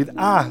relationship with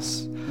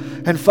us.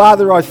 And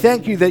Father, I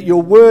thank you that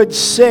your word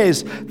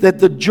says that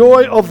the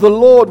joy of the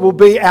Lord will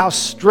be our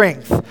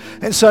strength.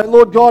 And so,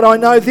 Lord God, I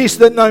know this,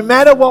 that no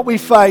matter what we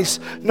face,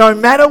 no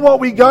matter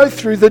what we go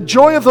through, the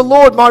joy of the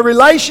Lord, my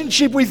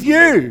relationship with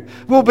you,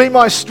 will be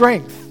my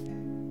strength.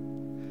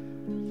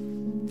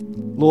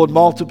 Lord,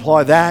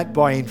 multiply that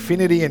by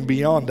infinity and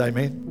beyond,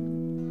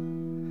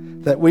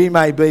 amen. That we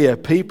may be a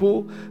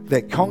people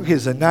that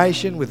conquers a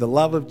nation with the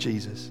love of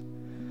Jesus.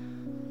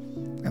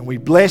 And we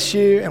bless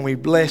you and we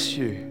bless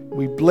you.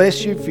 We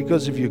bless you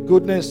because of your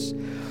goodness.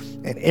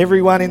 And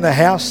everyone in the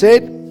house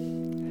said,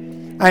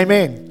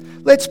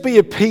 amen. Let's be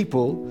a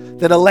people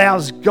that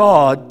allows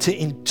God to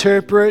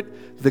interpret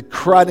the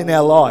crud in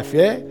our life,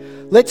 yeah?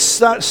 Let's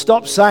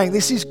stop saying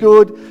this is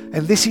good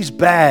and this is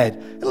bad.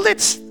 And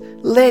let's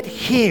let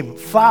him,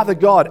 Father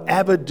God,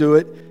 Abba, do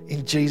it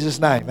in Jesus'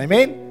 name.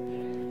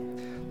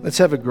 Amen? Let's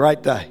have a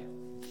great day.